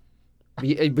 Were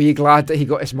you glad that he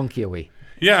got his monkey away?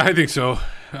 Yeah, I think so.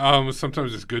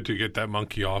 Sometimes it's good to get that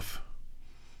monkey off.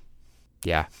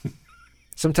 Yeah.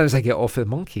 Sometimes I get off the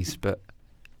monkeys, but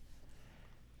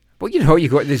you know, you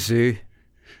go to the zoo.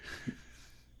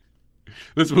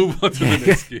 Let's move on to the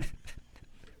next game.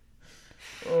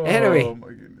 Anyway. Oh my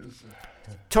goodness.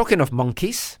 Talking of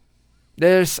monkeys,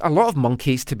 there's a lot of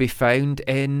monkeys to be found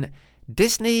in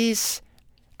Disney's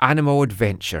Animal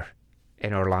Adventure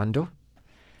in Orlando.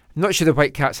 I'm not sure the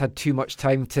Whitecaps had too much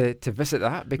time to visit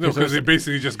that No, because because they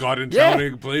basically just got in yeah, town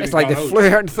and played. it's and like they got flew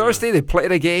out. out on Thursday, they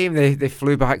played a game, they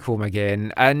flew back home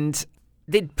again, and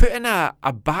they'd put in a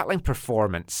battling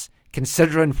performance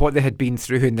considering what they had been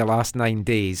through in the last 9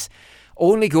 days,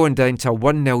 only going down to a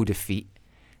 1-0 defeat.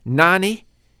 Nani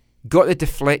got the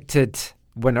deflected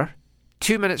winner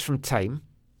 2 minutes from time,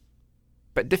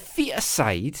 but defeat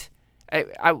aside,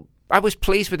 I was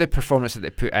pleased with the performance that they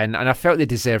put in, and I felt they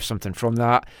deserved something from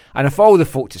that. And if all the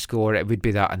folk to score, it would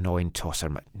be that annoying tosser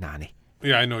Nani.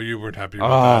 Yeah, I know you weren't happy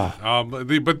about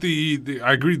that. But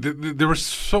I agree. There were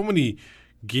so many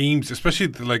games, especially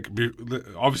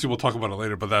obviously we'll talk about it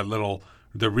later. But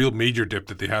the real major dip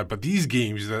that they had. But these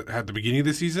games that at the beginning of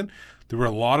the season, there were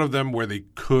a lot of them where they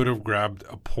could have grabbed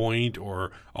a point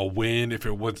or a win if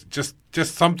it was just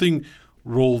something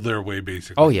rolled their way,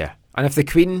 basically. Oh yeah, and if the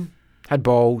Queen had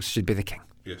balls, she'd be the king.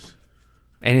 Yes.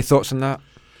 Any thoughts on that?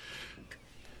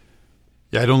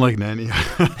 Yeah, I don't like Nanny.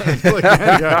 I don't like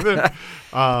Nanny either.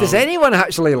 Does anyone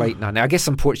actually like Nani? I guess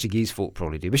some Portuguese folk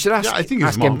probably do. We should ask, Yeah, I think his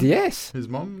ask mum. MDS. His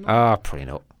mom? Probably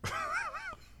not.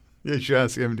 Yeah, you should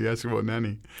ask MDS about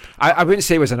Nanny. I wouldn't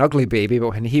say it was an ugly baby, but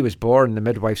when he was born, the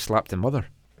midwife slapped the mother.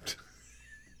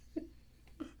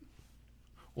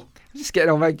 I'm just getting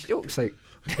all my jokes out.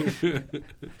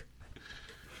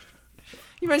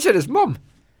 You mentioned his mum.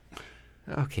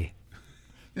 Okay.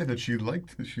 Yeah, that she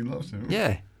loves him.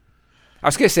 Yeah. I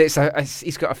was going to say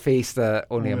he's got a face that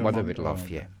only a Only a mother mum- would love.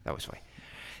 okay. Yeah, that was why.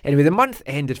 Anyway, the month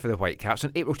ended for the Whitecaps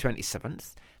on April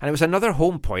 27th, and it was another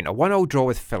home point, a 1-1 draw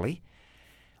with Philly.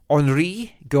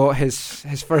 Henri got his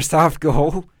first half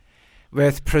goal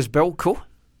with Przybylko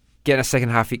getting a second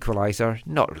half equaliser.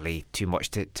 Not really too much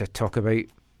to talk about in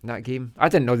that game. I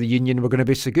didn't know the Union were going to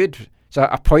be so good. So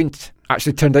a point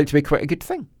actually turned out to be quite a good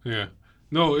thing. Yeah.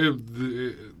 No,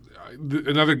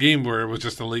 another game where it was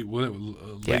just a late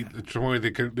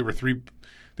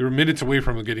they were minutes away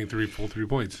from getting full 3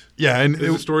 points. Yeah, and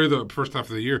It's the story of the first half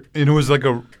of the year. And it was like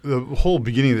the whole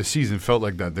beginning of the season felt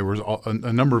like that. There was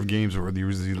a number of games where there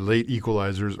was the late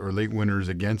equalizers or late winners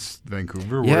against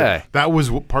Vancouver. Where Yeah. that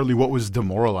was partly what was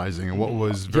demoralizing and what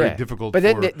was very difficult. But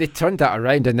then for, they turned that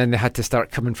around, and then they had to start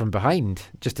coming from behind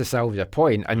just to salvage a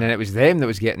point, and then it was them that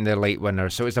was getting the late winner.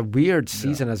 So it was a weird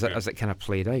season as it kind of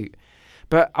played out.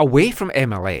 But away from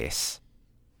MLS,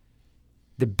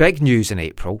 the big news in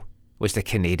April was the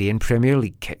Canadian Premier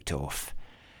League kicked off.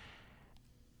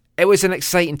 It was an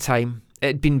exciting time. It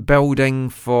had been building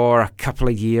for a couple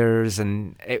of years,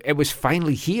 and it was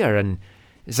finally here. And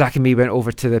Zach and me went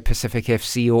over to the Pacific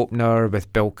FC opener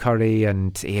with Bill Curry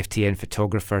and AFTN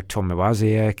photographer Tom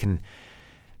Iwaziak, and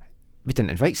we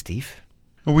didn't invite Steve.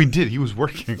 Oh, we did. He was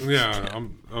working. Yeah,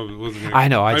 I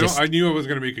know, I knew I was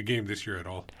going to make a game this year at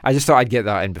all. I just thought I'd get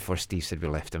that in before Steve said we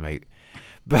left him out.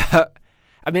 But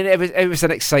I mean, it was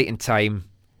an exciting time.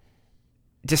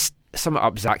 Just sum it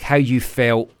up, Zach. How you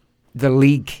felt the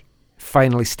league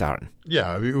finally starting?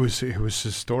 Yeah, I mean, it was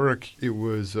historic. It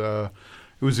was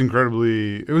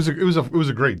incredibly. It was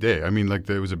a great day. I mean, like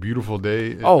it was a beautiful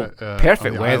day. Perfect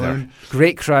on the weather, island.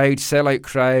 great crowd, sellout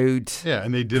crowd. Yeah,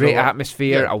 and they did great a lot,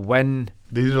 atmosphere, yeah. a win.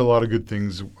 They did a lot of good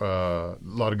things. A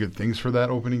lot of good things for that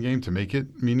opening game to make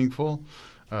it meaningful.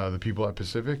 The people at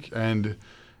Pacific and.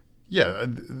 Yeah,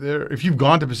 if you've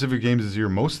gone to Pacific games this year,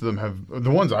 most of them have the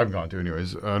ones I've gone to,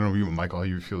 anyways. I don't know you, Michael, how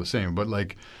you feel the same, but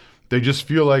like they just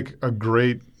feel like a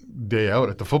great day out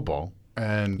at the football,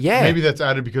 and maybe that's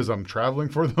added because I'm traveling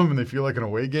for them, and they feel like an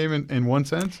away game in one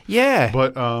sense. Yeah,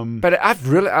 but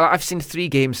I've seen 3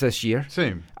 games this year.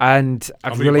 Same, and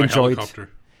I've really enjoyed. Helicopter.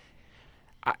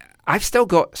 I've still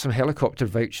got some helicopter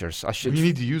vouchers. I should. You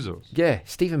need to use those. Yeah,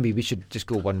 Steve and me, we should just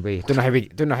go one way. Don't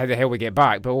know how the hell we get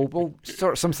back, but we'll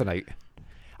sort something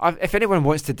out. If anyone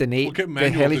wants to donate We'll get the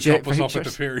Manuel to helijet drop us off at the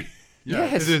vouchers, ferry.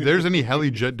 yes, If there's any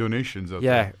helijet donations out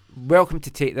there. welcome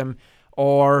to take them,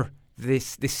 or the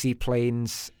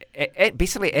seaplanes.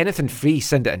 Basically anything free,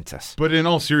 send it into us. But in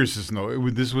all seriousness, no,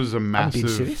 this was a massive.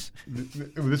 being serious.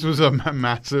 This was a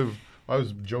massive. I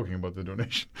was joking about the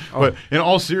donation, but in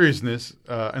all seriousness,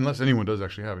 unless anyone does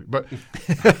actually have it, but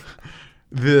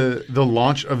the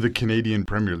launch of the Canadian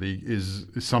Premier League is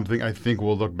something I think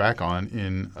we'll look back on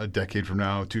in a decade from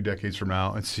now, 2 decades from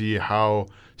now, and see how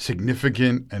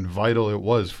significant and vital it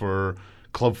was for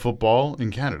club football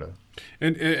in Canada.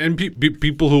 And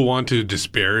people who want to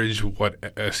disparage what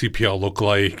CPL looked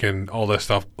like and all that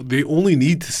stuff, they only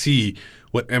need to see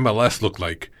what MLS looked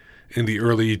like in the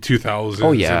early 2000s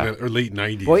or late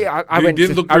 90s. Well, yeah, I went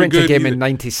to a game in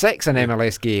 '96, an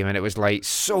MLS game, and it was like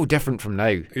so different from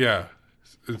now. Yeah.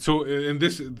 And so and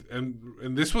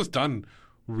this was done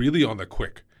really on the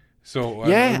quick. So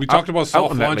we talked about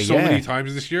soft launch so many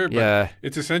times this year, but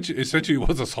it's essentially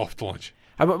was a soft launch.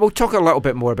 We'll talk a little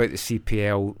bit more about the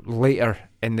CPL later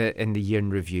in the year in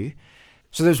review.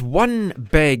 So there's one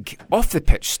big off the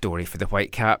pitch story for the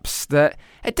Whitecaps that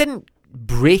it didn't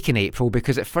break in April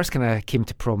because it first kind of came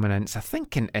to prominence, I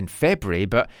think, in February,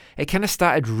 but it kind of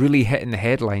started really hitting the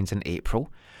headlines in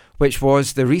April, which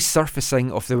was the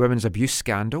resurfacing of the women's abuse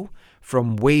scandal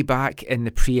from way back in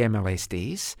the pre-MLS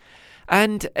days.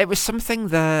 And it was something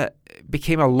that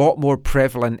became a lot more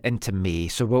prevalent into May.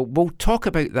 So we'll talk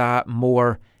about that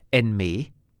more in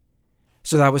May.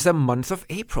 So that was the month of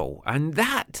April. And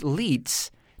that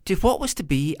leads to what was to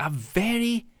be a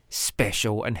very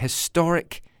special and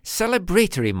historic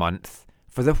celebratory month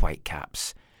for the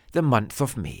Whitecaps, the month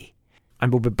of May.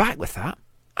 And we'll be back with that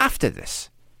after this.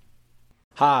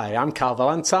 Hi, I'm Carl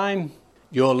Valentine.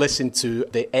 You're listening to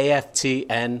the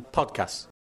AFTN podcast.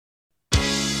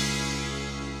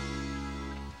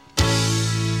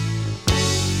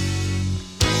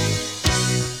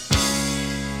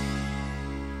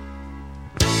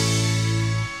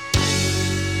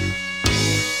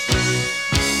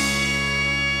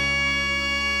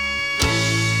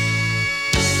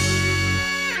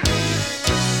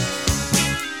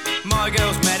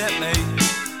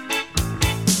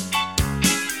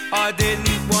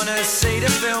 wanna see the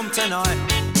film tonight?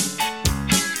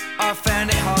 I found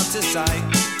it hard to say.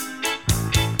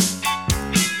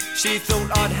 She thought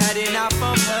I'd had enough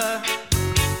of her.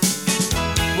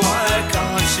 Why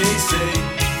can't she see?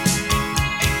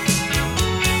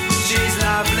 She's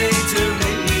lovely to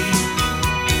me,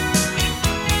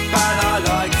 but I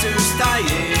like to stay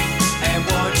in and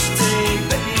watch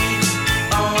TV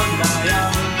on my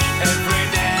own every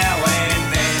now and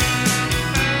then.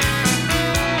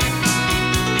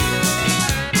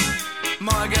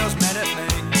 My girl's mad at me.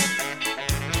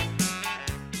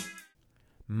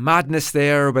 Madness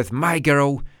there with My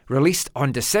Girl, released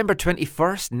on December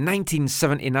 21st,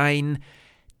 1979,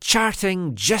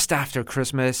 charting just after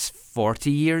Christmas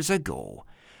 40 years ago,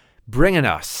 bringing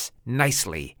us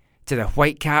nicely to the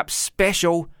Whitecaps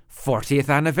special 40th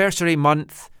anniversary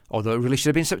month, although it really should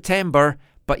have been September,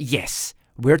 but yes,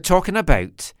 we're talking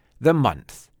about the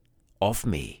month of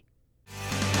May.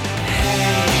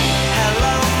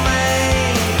 Hello,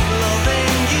 May,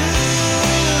 loving you,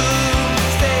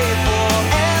 stay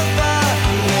forever,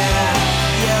 yeah.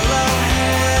 Yellow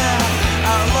hair, I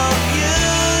love you,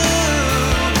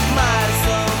 my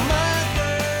summer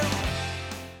girl.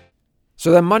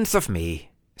 So the month of May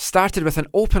started with an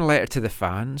open letter to the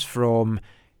fans from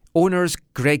owners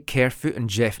Greg Kerfoot and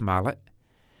Jeff Mallett,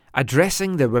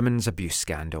 addressing the women's abuse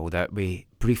scandal that we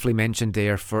briefly mentioned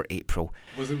there for April.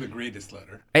 Wasn't the greatest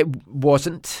letter. It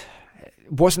wasn't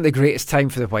the greatest time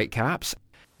for the Whitecaps.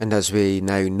 And as we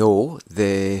now know,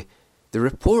 the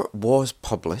report was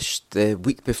published the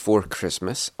week before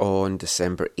Christmas on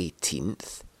December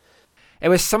 18th. It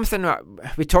was something that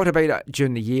we talked about it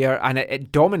during the year, and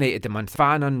it dominated the month.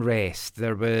 Fan unrest,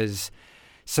 there was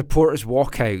supporters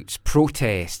walkouts,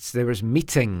 protests, there was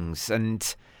meetings,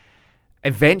 and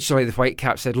eventually the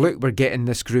Whitecaps said, look, we're getting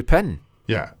this group in.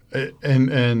 Yeah,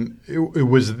 and it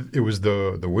was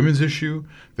the women's issue.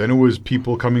 Then it was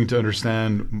people coming to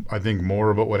understand, I think,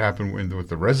 more about what happened with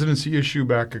the residency issue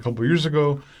back a couple of years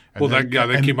ago. And Well,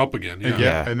 that came up again.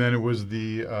 Yeah. And then it was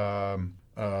the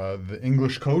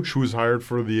English coach who was hired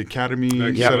for the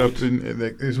academy Yeah. set up.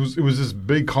 It was this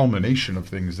big culmination of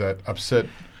things that upset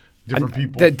different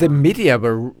people. The media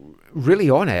were really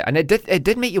on it, and it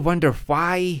did make you wonder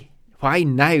why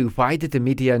now? Why did the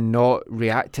media not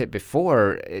react to it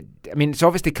before? I mean, it's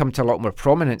obviously come to a lot more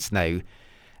prominence now,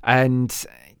 and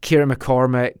Ciara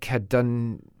McCormick had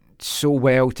done so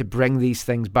well to bring these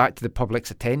things back to the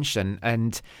public's attention,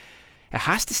 and it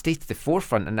has to stay to the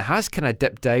forefront, and it has kind of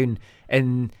dipped down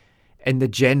in the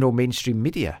general mainstream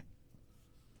media.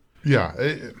 Yeah,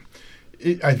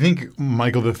 I think,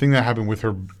 Michael, the thing that happened with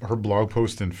her blog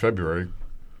post in February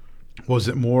was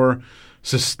it more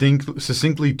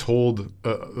succinctly told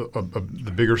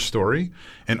the bigger story,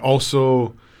 and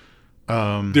also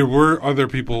There were other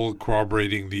people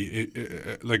corroborating the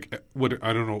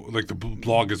the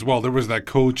blog as well. There was that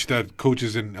coach that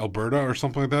coaches in Alberta or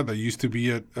something like that used to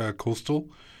be at Coastal.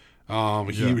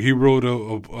 He wrote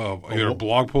either a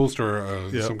blog post or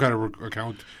some kind of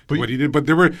account what he did. But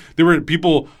there were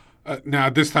people now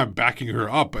at this time backing her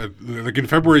up. Like in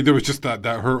February, there was just that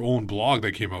her own blog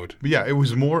that came out. But yeah, it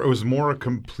was more a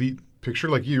complete picture.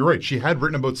 Like, you're right, she had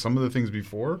written about some of the things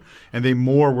before, and they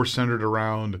more were centered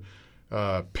around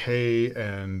pay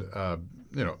and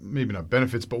maybe not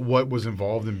benefits, but what was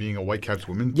involved in being a Whitecaps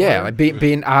women player. Yeah, like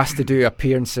being asked to do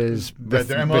appearances with,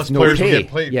 the MLS with no players pay. would get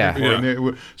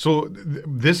played.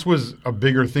 This was a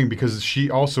bigger thing because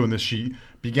she also in this she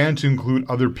began to include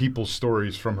other people's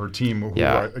stories from her team who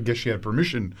I guess she had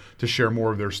permission to share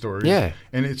more of their stories. Yeah.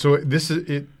 And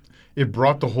it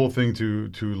brought the whole thing to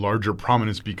larger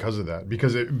prominence because of that.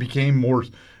 Because it became more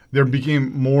there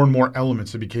became more and more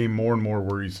elements. It became more and more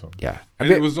worrisome. Yeah.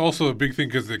 And it was also a big thing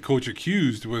because the coach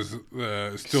accused was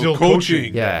still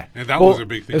coaching. Yeah. And that was a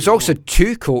big thing. There was also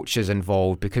two coaches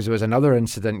involved because there was another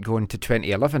incident going to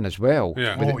 2011 as well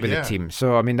with the team.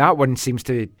 So, I mean, that one seems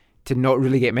to not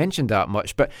really get mentioned that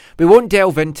much. But we won't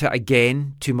delve into it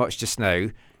again too much just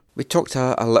now. We talked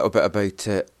a little bit about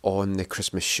it on the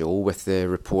Christmas show with the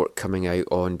report coming out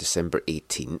on December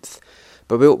 18th.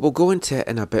 But we'll go into it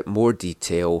in a bit more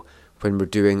detail when we're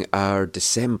doing our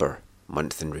December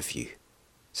month in review.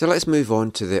 So let's move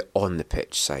on to the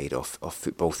on-the-pitch side of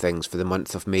football things for the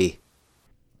month of May.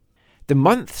 The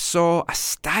month saw a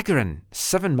staggering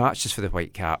 7 matches for the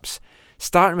Whitecaps,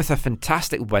 starting with a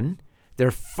fantastic win,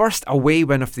 their first away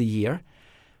win of the year.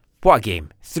 What a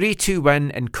game. 3-2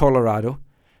 win in Colorado.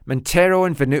 Montero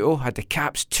and Venuto had the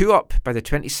Caps 2 up by the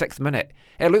 26th minute.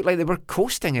 It looked like they were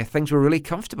coasting. Things were really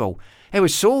comfortable. It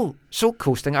was so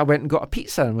coasting, I went and got a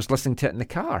pizza and was listening to it in the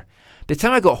car. By the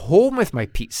time I got home with my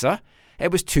pizza,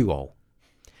 it was 2-2.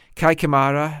 Kai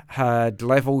Kamara had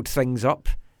levelled things up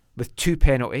with 2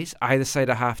 penalties, either side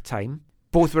of half-time.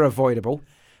 Both were avoidable.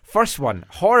 First one,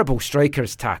 horrible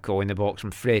striker's tackle in the box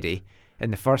from Freddie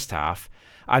in the first half.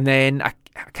 And then, I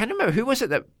can't remember, who was it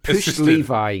that pushed Assisted.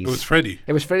 Levi's? It was Freddie.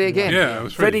 It was Freddie again? Yeah, it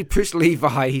was Freddie. pushed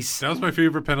Levi's. That was my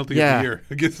favourite penalty of the year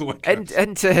against the Whitecaps.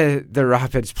 Into the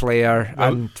Rapids player.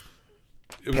 Well, and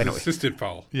it was penalty. an assisted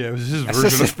foul. Yeah, it was his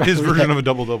Assisted version foul, of a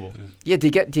double-double. Yeah, do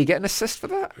you get an assist for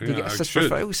that? Do you Yeah, get I assist for should.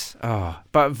 fouls? Oh,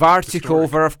 but VAR took Historic.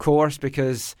 over, of course,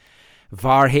 because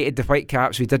VAR hated the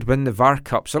Whitecaps. We did win the VAR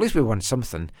Cup, so at least we won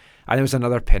something. And there was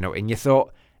another penalty, and you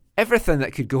thought everything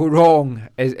that could go wrong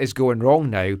is going wrong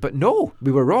now. But no,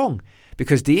 we were wrong,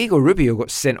 because Diego Rubio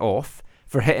got sent off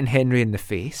for hitting Henry in the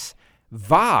face.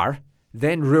 VAR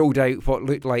then ruled out what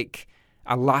looked like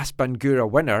a last Bangura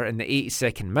winner in the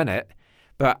 82nd minute,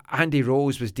 but Andy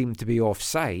Rose was deemed to be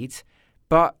offside.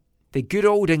 But the good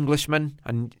old Englishman,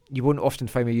 and you won't often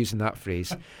find me using that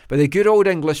phrase, but the good old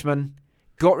Englishman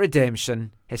got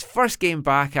redemption. His first game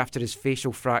back after his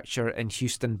facial fracture in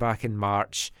Houston back in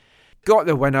March. Got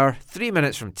the winner, 3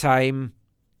 minutes from time.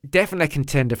 Definitely a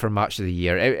contender for match of the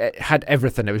year. It had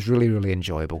everything. It was really, really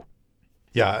enjoyable.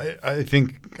 Yeah, I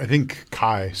think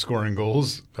Kai scoring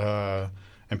goals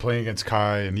and playing against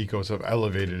Kai and Nikos have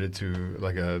elevated it to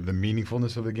like the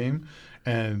meaningfulness of the game.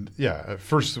 And yeah,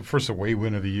 first away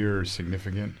win of the year is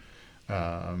significant.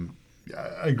 I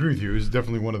agree with you. It was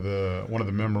definitely one of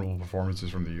the memorable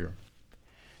performances from the year.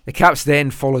 The Caps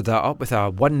then followed that up with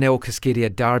a 1-0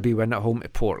 Cascadia derby win at home to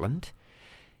Portland.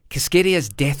 Cascadia's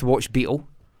Death Watch Beetle,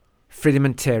 Freddie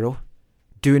Montero,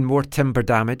 doing more timber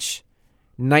damage.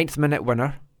 9th minute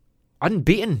winner.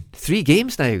 Unbeaten. 3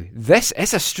 games now. This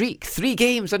is a streak. 3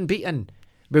 games unbeaten.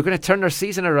 We're going to turn our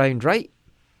season around, right?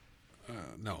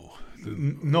 No.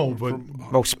 No, but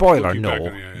Well, spoiler, Looking no. back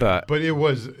on it, But it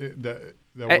was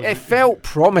it felt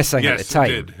promising at the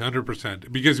time. It did,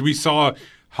 100%. Because we saw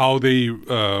how they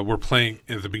were playing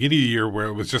at the beginning of the year, where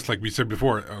it was just like we said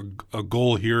before, a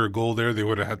goal here, a goal there, they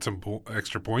would have had some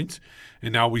extra points.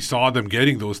 And now we saw them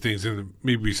getting those things, and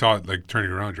maybe we saw it like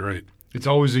turning around. You're right. It's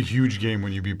always a huge game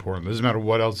when you beat Portland. It doesn't matter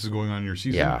what else is going on in your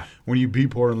season. Yeah. When you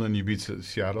beat Portland, you beat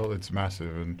Seattle, it's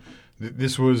massive. And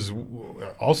this was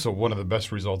also one of the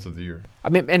best results of the year. I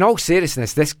mean, in all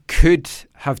seriousness, this could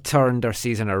have turned our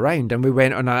season around, and we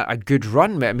went on a good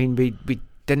run. I mean, we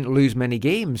didn't lose many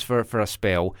games for a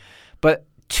spell, but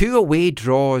 2 away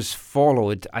draws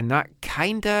followed, and that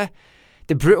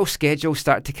the brutal schedule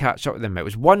started to catch up with them. It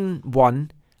was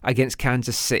 1-1 against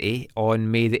Kansas City on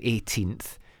May the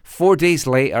 18th. 4 days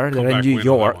later, they're in New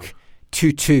York,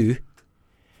 2-2,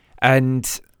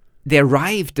 and they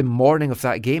arrived the morning of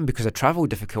that game because of travel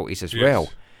difficulties as well.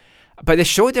 But they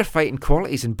showed their fighting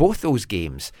qualities in both those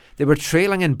games. They were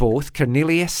trailing in both.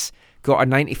 Cornelius got a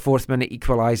 94th minute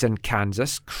equaliser in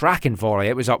Kansas. Cracking volley.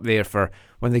 It was up there for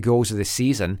one of the goals of the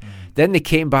season. Then they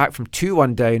came back from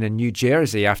 2-1 down in New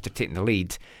Jersey after taking the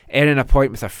lead, earning a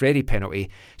point with a Freddie penalty.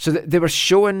 So they were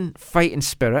showing fighting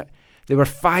spirit. They were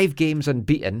 5 games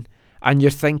unbeaten, and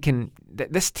you're thinking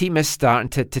that this team is starting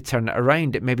to turn it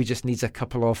around. It maybe just needs a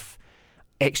couple of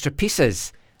extra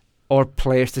pieces or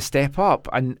players to step up,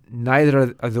 and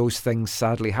neither of those things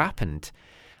sadly happened.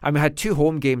 And we had 2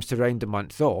 home games to round the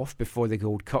month off before the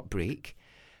Gold Cup break.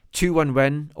 2-1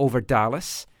 win over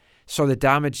Dallas. Saw the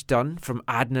damage done from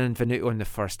Adnan and Venuto in the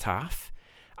first half.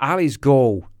 Ali's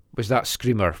goal was that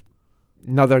screamer.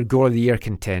 Another goal of the year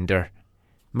contender.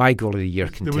 My goal of the year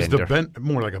contender. It was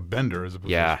more like a bender as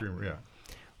opposed to a screamer. Yeah.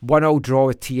 1-0 draw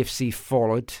with TFC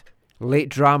followed. Late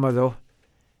drama though.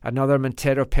 Another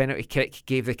Montero penalty kick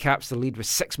gave the Caps the lead with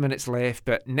 6 minutes left,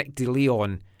 but Nick De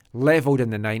Leon levelled in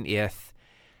the 90th.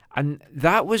 And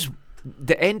that was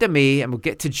the end of May, and we'll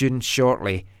get to June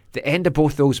shortly. The end of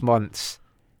both those months.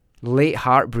 Late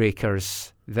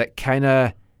heartbreakers that kind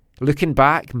of, looking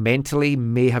back, mentally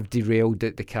may have derailed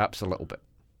the Caps a little bit.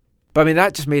 But I mean,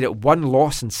 that just made it 1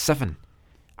 loss in 7.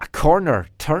 A corner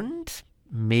turned?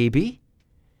 Maybe.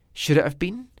 Should it have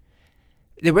been?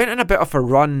 They went on a bit of a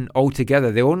run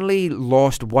altogether. They only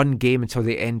lost 1 game until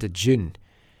the end of June.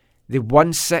 They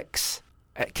won 6.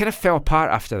 It kind of fell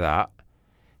apart after that.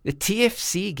 The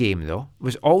TFC game, though,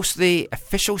 was also the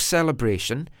official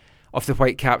celebration of the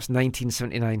Whitecaps'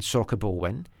 1979 Soccer Bowl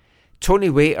win. Tony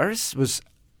Waiters was,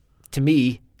 to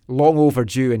me, long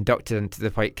overdue inducted into the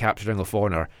Whitecaps Ring of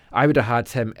Honour. I would have had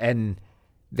him in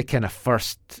the kind of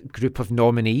first group of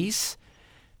nominees,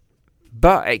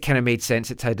 but it kind of made sense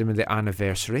it tied in with the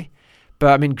anniversary.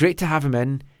 But I mean, great to have him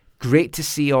in. Great to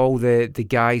see all the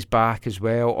guys back as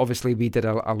well. Obviously, we did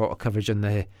a lot of coverage on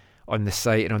the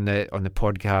site and on the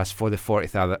podcast for the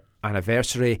 40th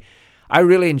anniversary. I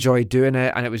really enjoyed doing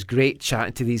it, and it was great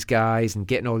chatting to these guys and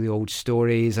getting all the old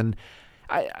stories. And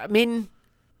I mean,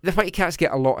 the Whitecaps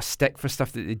get a lot of stick for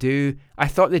stuff that they do. I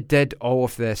thought they did all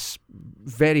of this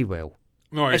very well.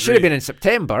 No, I it should have agree. been in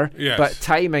September, Yes. but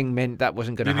timing meant that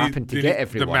wasn't going to happen to get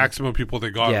everyone. The maximum people they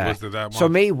got was that month. So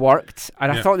May worked,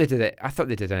 and I Yeah. thought they did it. I thought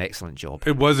they did an excellent job.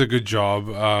 It was a good job.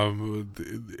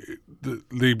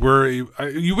 They were.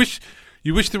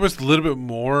 You wish there was a little bit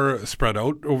more spread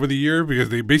out over the year, because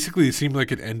they basically seemed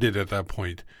like it ended at that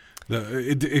point.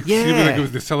 It seemed like it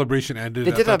was the celebration ended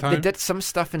at that time. They did some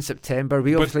stuff in September.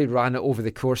 We obviously ran it over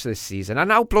the course of the season,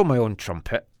 and I'll blow my own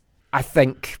trumpet. I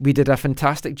think we did a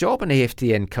fantastic job on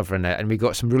AFTN covering it, and we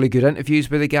got some really good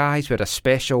interviews with the guys. We had a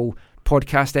special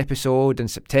podcast episode in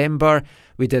September.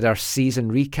 We did our season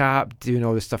recap, doing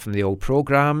all the stuff from the old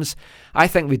programmes. I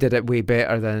think we did it way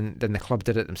better than the club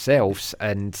did it themselves,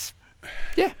 and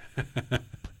yeah.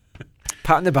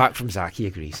 Pat on the back from Zach, he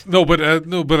agrees. No, but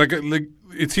like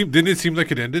didn't it seem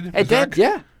like it ended? It Zach? did,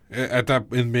 yeah. At that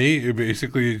in May, it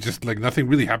basically just like nothing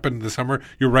really happened in the summer.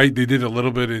 You're right, they did a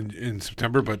little bit in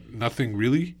September, but nothing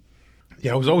really.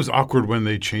 Yeah, it was always awkward when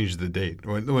they changed the date.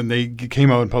 When they came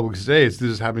out in public to say, this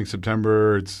is happening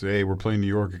September, we're playing New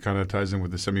York, it kind of ties in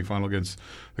with the semifinal against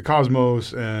the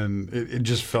Cosmos, and it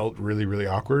just felt really, really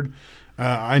awkward.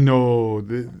 I know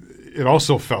it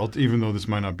also felt, even though this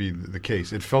might not be the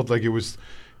case, it felt like it was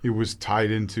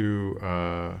tied into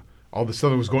all the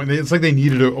stuff that was going. It's like they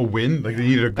needed a win, like they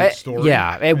needed a good story.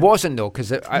 Yeah, it wasn't though,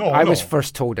 because I was No.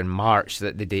 first told in March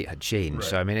that the date had changed. Right.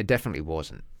 So I mean, it definitely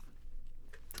wasn't.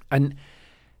 And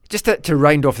just to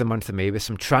round off the month of May with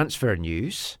some transfer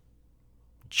news,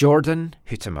 Jordan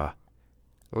Huitema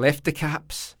left the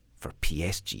Caps for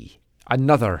PSG.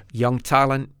 Another young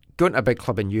talent going to a big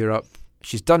club in Europe.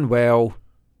 She's done well.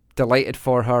 Delighted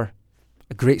for her.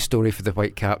 A great story for the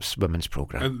Whitecaps women's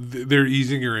program. And they're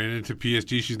easing her into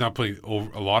PSG. She's not playing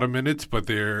a lot of minutes, but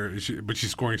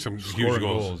she's scoring some huge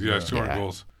goals. Yeah, scoring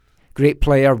goals. Great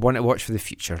player, one to watch for the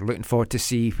future. Looking forward to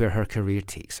see where her career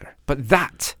takes her. But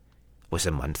that was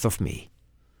the month of May.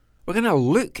 We're going to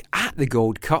look at the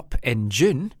Gold Cup in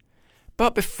June.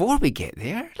 But before we get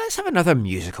there, let's have another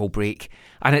musical break.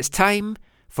 And it's time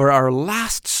for our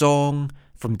last song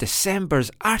from December's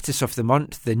Artist of the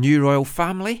Month, the New Royal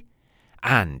Family.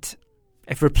 And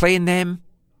if we're playing them,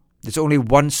 there's only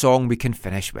one song we can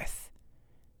finish with.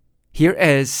 Here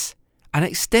is an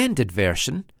extended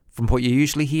version from what you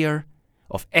usually hear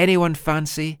of Anyone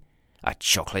Fancy a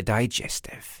Chocolate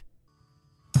Digestive.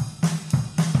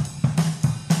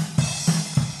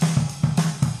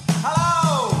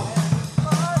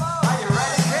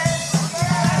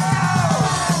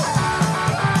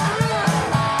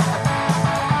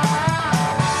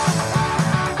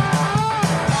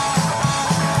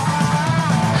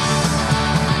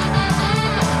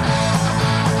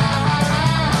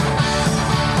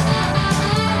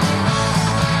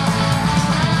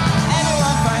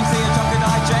 Anyone fancy a chocolate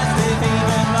digestive,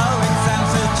 even though it sounds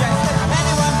suggestive?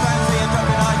 Anyone fancy a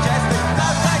chocolate digestive? No,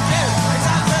 thank you, it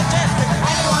sounds suggestive.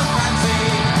 Anyone fancy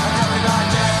a chocolate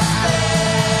digestive?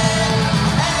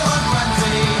 Anyone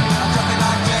fancy a chocolate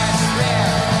digestive?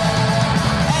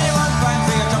 Anyone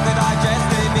fancy a chocolate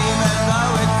digestive, even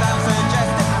though it sounds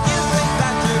suggestive? You think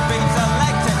that you've been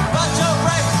selected, but your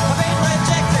brain have been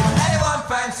rejected. Anyone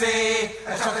fancy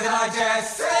a chocolate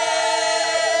digestive?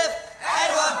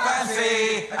 Anyone fancy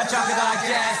a chocolate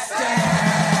digestive?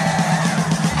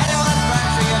 Anyone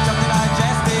fancy a chocolate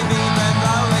digestive, even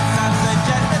though it sounds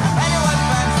suggestive? Anyone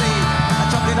fancy a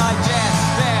chocolate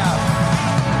digestive?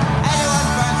 Anyone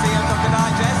fancy a chocolate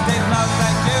digestive? No,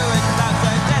 thank you, it sounds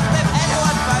suggestive.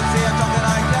 Anyone fancy a chocolate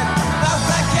digestive? No,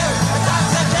 thank you, it sounds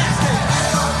suggestive.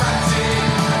 Anyone fancy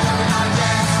a chocolate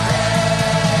digestive?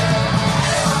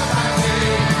 Anyone fancy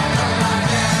a chocolate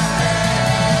digestive?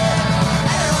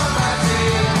 Anyone fancy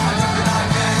a chocolate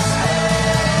digestive?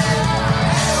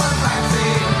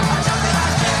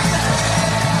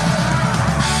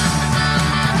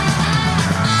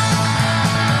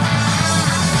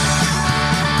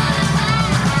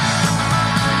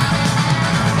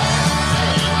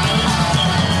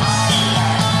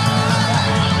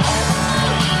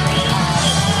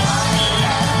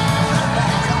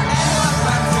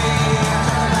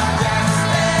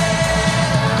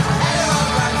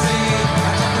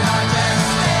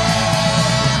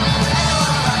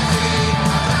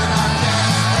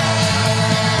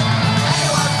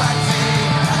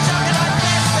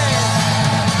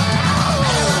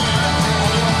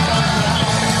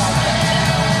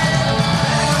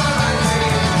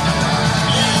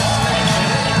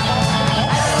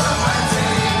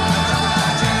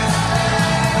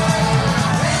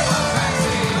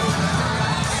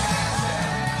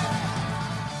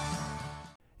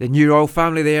 the New Royal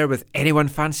Family there with Anyone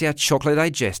Fancy a Chocolate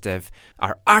Digestive,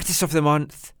 our Artist of the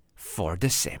Month for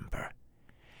December.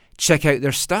 Check out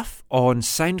their stuff on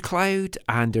SoundCloud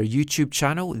and their YouTube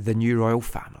channel, The New Royal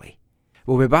Family.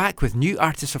 We'll be back with new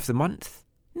Artist of the Month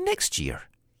next year.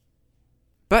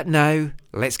 But now,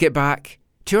 let's get back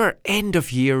to our end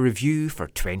of year review for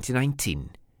 2019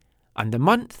 and the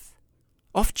month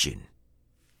of June.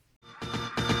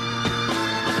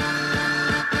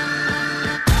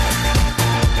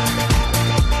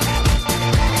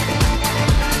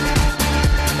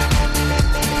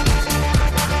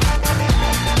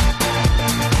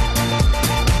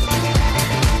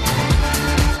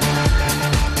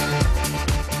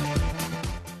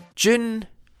 June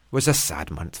was a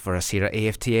sad month for us here at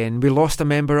AFTN. We lost a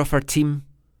member of our team,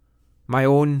 my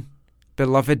own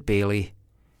beloved Bailey.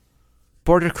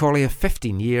 Border Collie of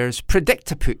 15 years,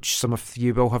 Predict-a-Pooch, some of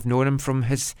you will have known him from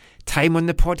his time on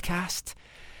the podcast.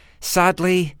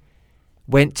 Sadly,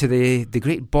 went to the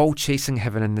great ball-chasing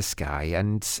heaven in the sky,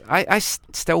 and I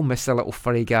still miss the little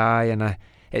furry guy, and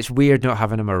it's weird not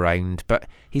having him around, but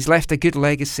he's left a good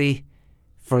legacy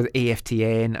for the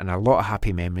AFTN and a lot of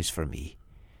happy memories for me.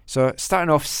 So,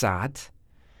 starting off sad,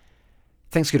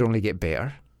 things could only get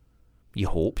better, you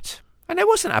hoped. And it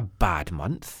wasn't a bad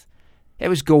month. It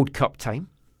was Gold Cup time.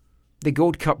 The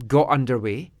Gold Cup got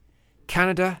underway.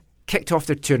 Canada kicked off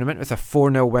their tournament with a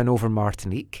 4-0 win over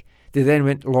Martinique. They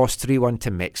then lost 3-1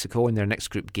 to Mexico in their next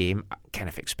group game. Kind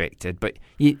of expected, but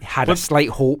you had a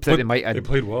slight hope that they might have... They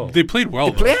played well. They played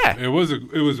well. Yeah. It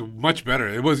was much better.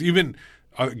 It was even...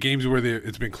 games where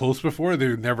it's been close before,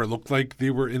 they never looked like they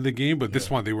were in the game, but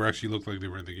this one they were actually looked like they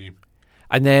were in the game.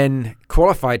 And then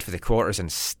qualified for the quarters in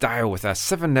style with a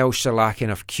 7-0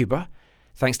 shellacking of Cuba,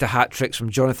 thanks to hat-tricks from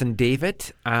Jonathan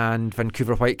David and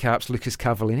Vancouver Whitecaps' Lucas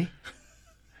Cavallini.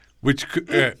 Which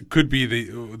could be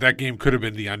that game could have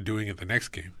been the undoing of the next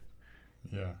game.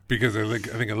 Yeah. Because I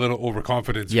think a little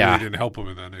overconfidence really didn't help them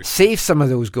in that next Save some of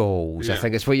those goals, I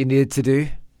think is what you needed to do.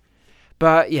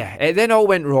 But yeah, it then all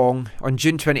went wrong on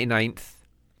June 29th.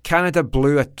 Canada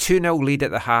blew a 2-0 lead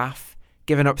at the half,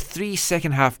 giving up 3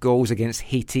 second-half goals against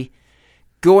Haiti,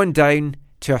 going down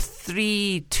to a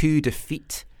 3-2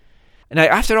 defeat. Now,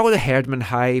 after all the Herdman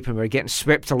hype and we were getting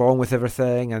swept along with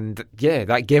everything, and yeah,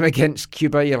 that game against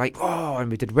Cuba, you're like, oh,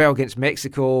 and we did well against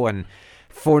Mexico, and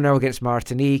 4-0 against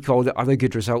Martinique, all the other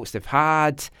good results they've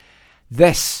had.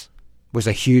 This was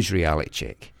a huge reality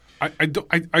check. I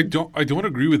don't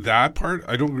agree with that part.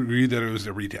 I don't agree that it was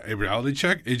a reality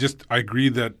check. I agree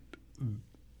that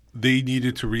they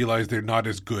needed to realize they're not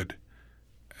as good.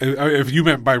 If you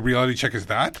meant by reality check is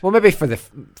that? Well, maybe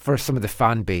for some of the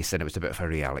fan base, then it was a bit of a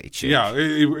reality check. Yeah,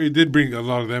 it did bring a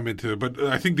lot of them into it, but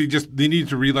I think they need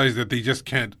to realize that they just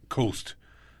can't coast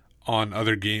on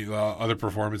other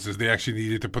performances. They actually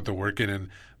needed to put the work in,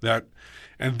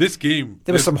 and this game...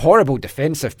 There was some horrible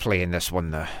defensive play in this one,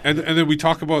 though. And then we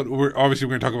talk about... We're going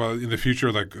to talk about in the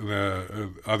future, like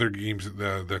the other games,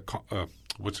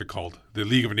 what's it called? The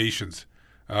League of Nations.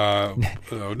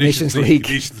 Nations League.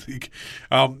 Nations League.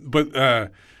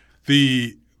 But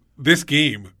this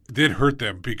game did hurt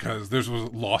them because there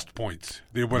was lost points.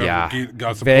 They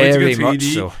got some points against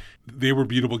Haiti. So. They were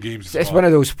beatable games. It's one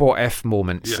of those what if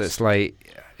moments. Yes. It's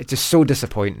like... It's just so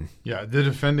disappointing. Yeah, the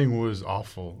defending was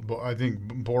awful. But I think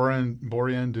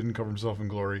Borjan didn't cover himself in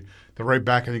glory. The right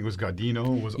back, I think, was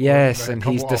Godino. Yes, and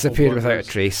he's disappeared without a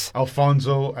trace.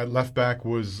 Alfonso at left back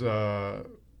was at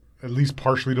least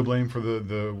partially to blame for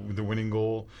the winning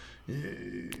goal.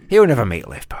 He'll never make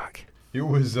left back. It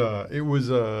was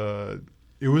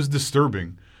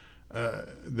disturbing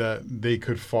that they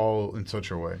could fall in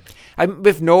such a way.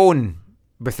 We've known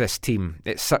with this team,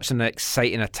 it's such an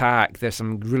exciting attack. There's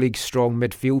some really strong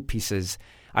midfield pieces,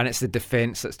 and it's the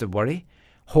defence that's the worry.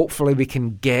 Hopefully we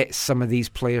can get some of these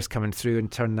players coming through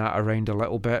and turn that around a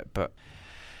little bit, but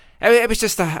it was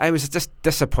just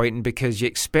disappointing because you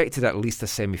expected at least a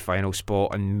semi-final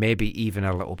spot and maybe even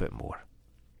a little bit more.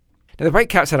 Now the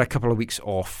Whitecaps had a couple of weeks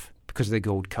off because of the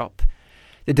Gold Cup.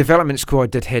 The development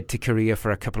squad did head to Korea for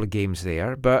a couple of games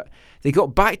there, but they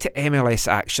got back to MLS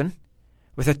action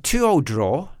with a 2-2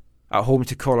 draw at home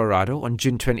to Colorado on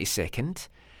June 22nd.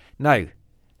 Now,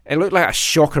 it looked like a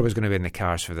shocker was going to be in the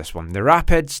cards for this one. The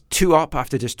Rapids 2-up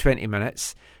after just 20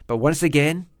 minutes, but once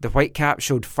again, the Whitecaps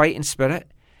showed fighting spirit.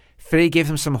 Frey gave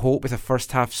them some hope with a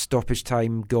first half stoppage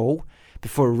time goal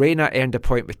before Reyna earned a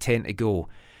point with 10 to go.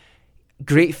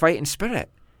 Great fighting spirit.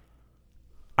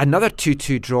 Another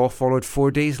 2-2 draw followed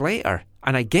 4 days later,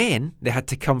 and again, they had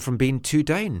to come from being 2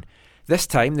 down. This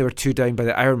time, they were 2 down by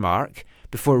the hour mark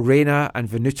before Reyna and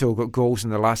Venuto got goals in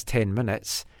the last 10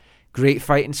 minutes. Great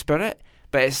fighting spirit,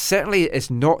 but it certainly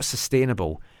is not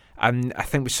sustainable And I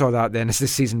think we saw that then as the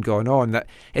season gone on, that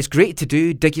it's great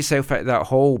to dig yourself out of that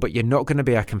hole, but you're not going to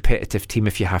be a competitive team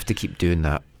if you have to keep doing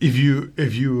that. If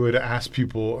you would ask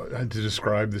people to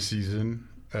describe the season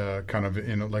kind of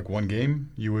in like one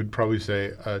game, you would probably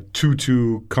say a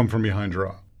 2-2 come from behind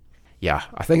draw. Yeah,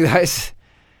 I think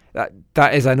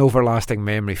that is an overlasting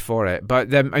memory for it.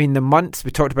 But the months, we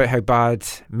talked about how bad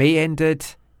May ended.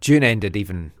 June ended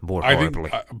even more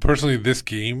horribly. I think, personally, this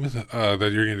game that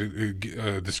you're going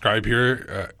to describe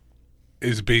here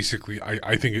is basically,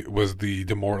 I think it was the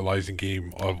demoralizing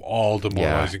game of all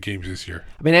demoralizing games this year.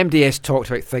 I mean, MDS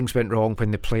talked about things went wrong when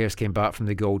the players came back from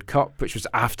the Gold Cup, which was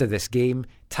after this game.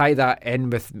 Tie that in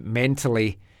with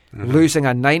mentally losing a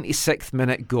 96th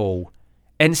minute goal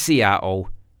in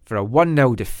Seattle for a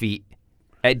 1-0 defeat.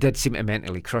 It did seem to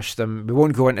mentally crush them. We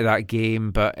won't go into that game,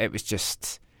 but it was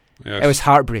just... Yes. It was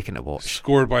heartbreaking to watch.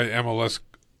 Scored by MLS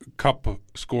Cup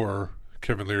scorer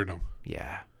Kevin Leardom.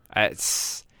 Yeah.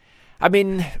 I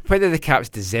mean, whether the Caps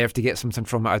deserve to get something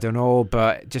from it, I don't know,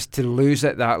 but just to lose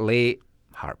it that late,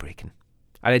 heartbreaking.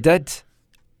 And it did.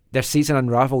 Their season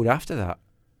unravelled after that.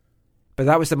 But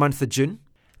that was the month of June.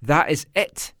 That is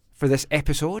it for this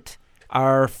episode,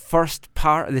 our first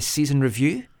part of the season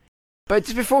review. But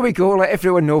just before we go, let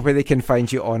everyone know where they can find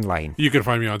you online. You can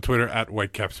find me on Twitter at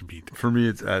WhitecapsBeat. For me,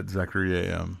 it's at Zachary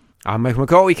AM. I'm Michael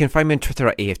McCall. You can find me on Twitter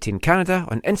at AFT in Canada,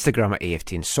 on Instagram at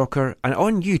AFT in Soccer, and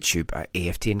on YouTube at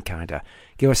AFT in Canada.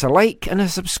 Give us a like and a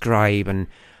subscribe and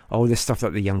all the stuff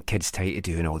that the young kids try to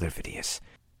do in all their videos.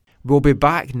 We'll be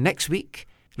back next week,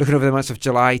 looking over the months of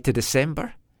July to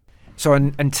December. So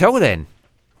until then,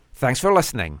 thanks for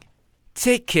listening.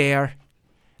 Take care,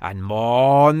 and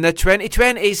mon the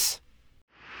 2020s.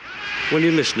 When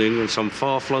you're listening in some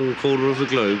far-flung corner of the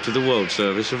globe to the World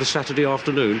Service of a Saturday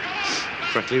afternoon,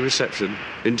 crackly reception,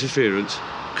 interference,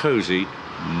 cosy,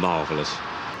 marvellous.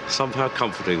 Somehow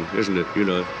comforting, isn't it? You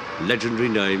know, legendary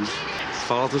names,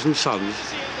 fathers and sons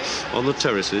on the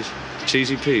terraces,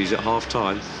 cheesy peas at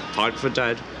half-time, pipe for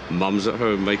dad, mum's at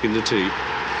home making the tea.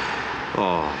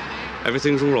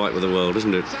 Everything's all right with the world,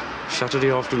 isn't it? Saturday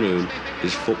afternoon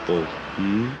is football.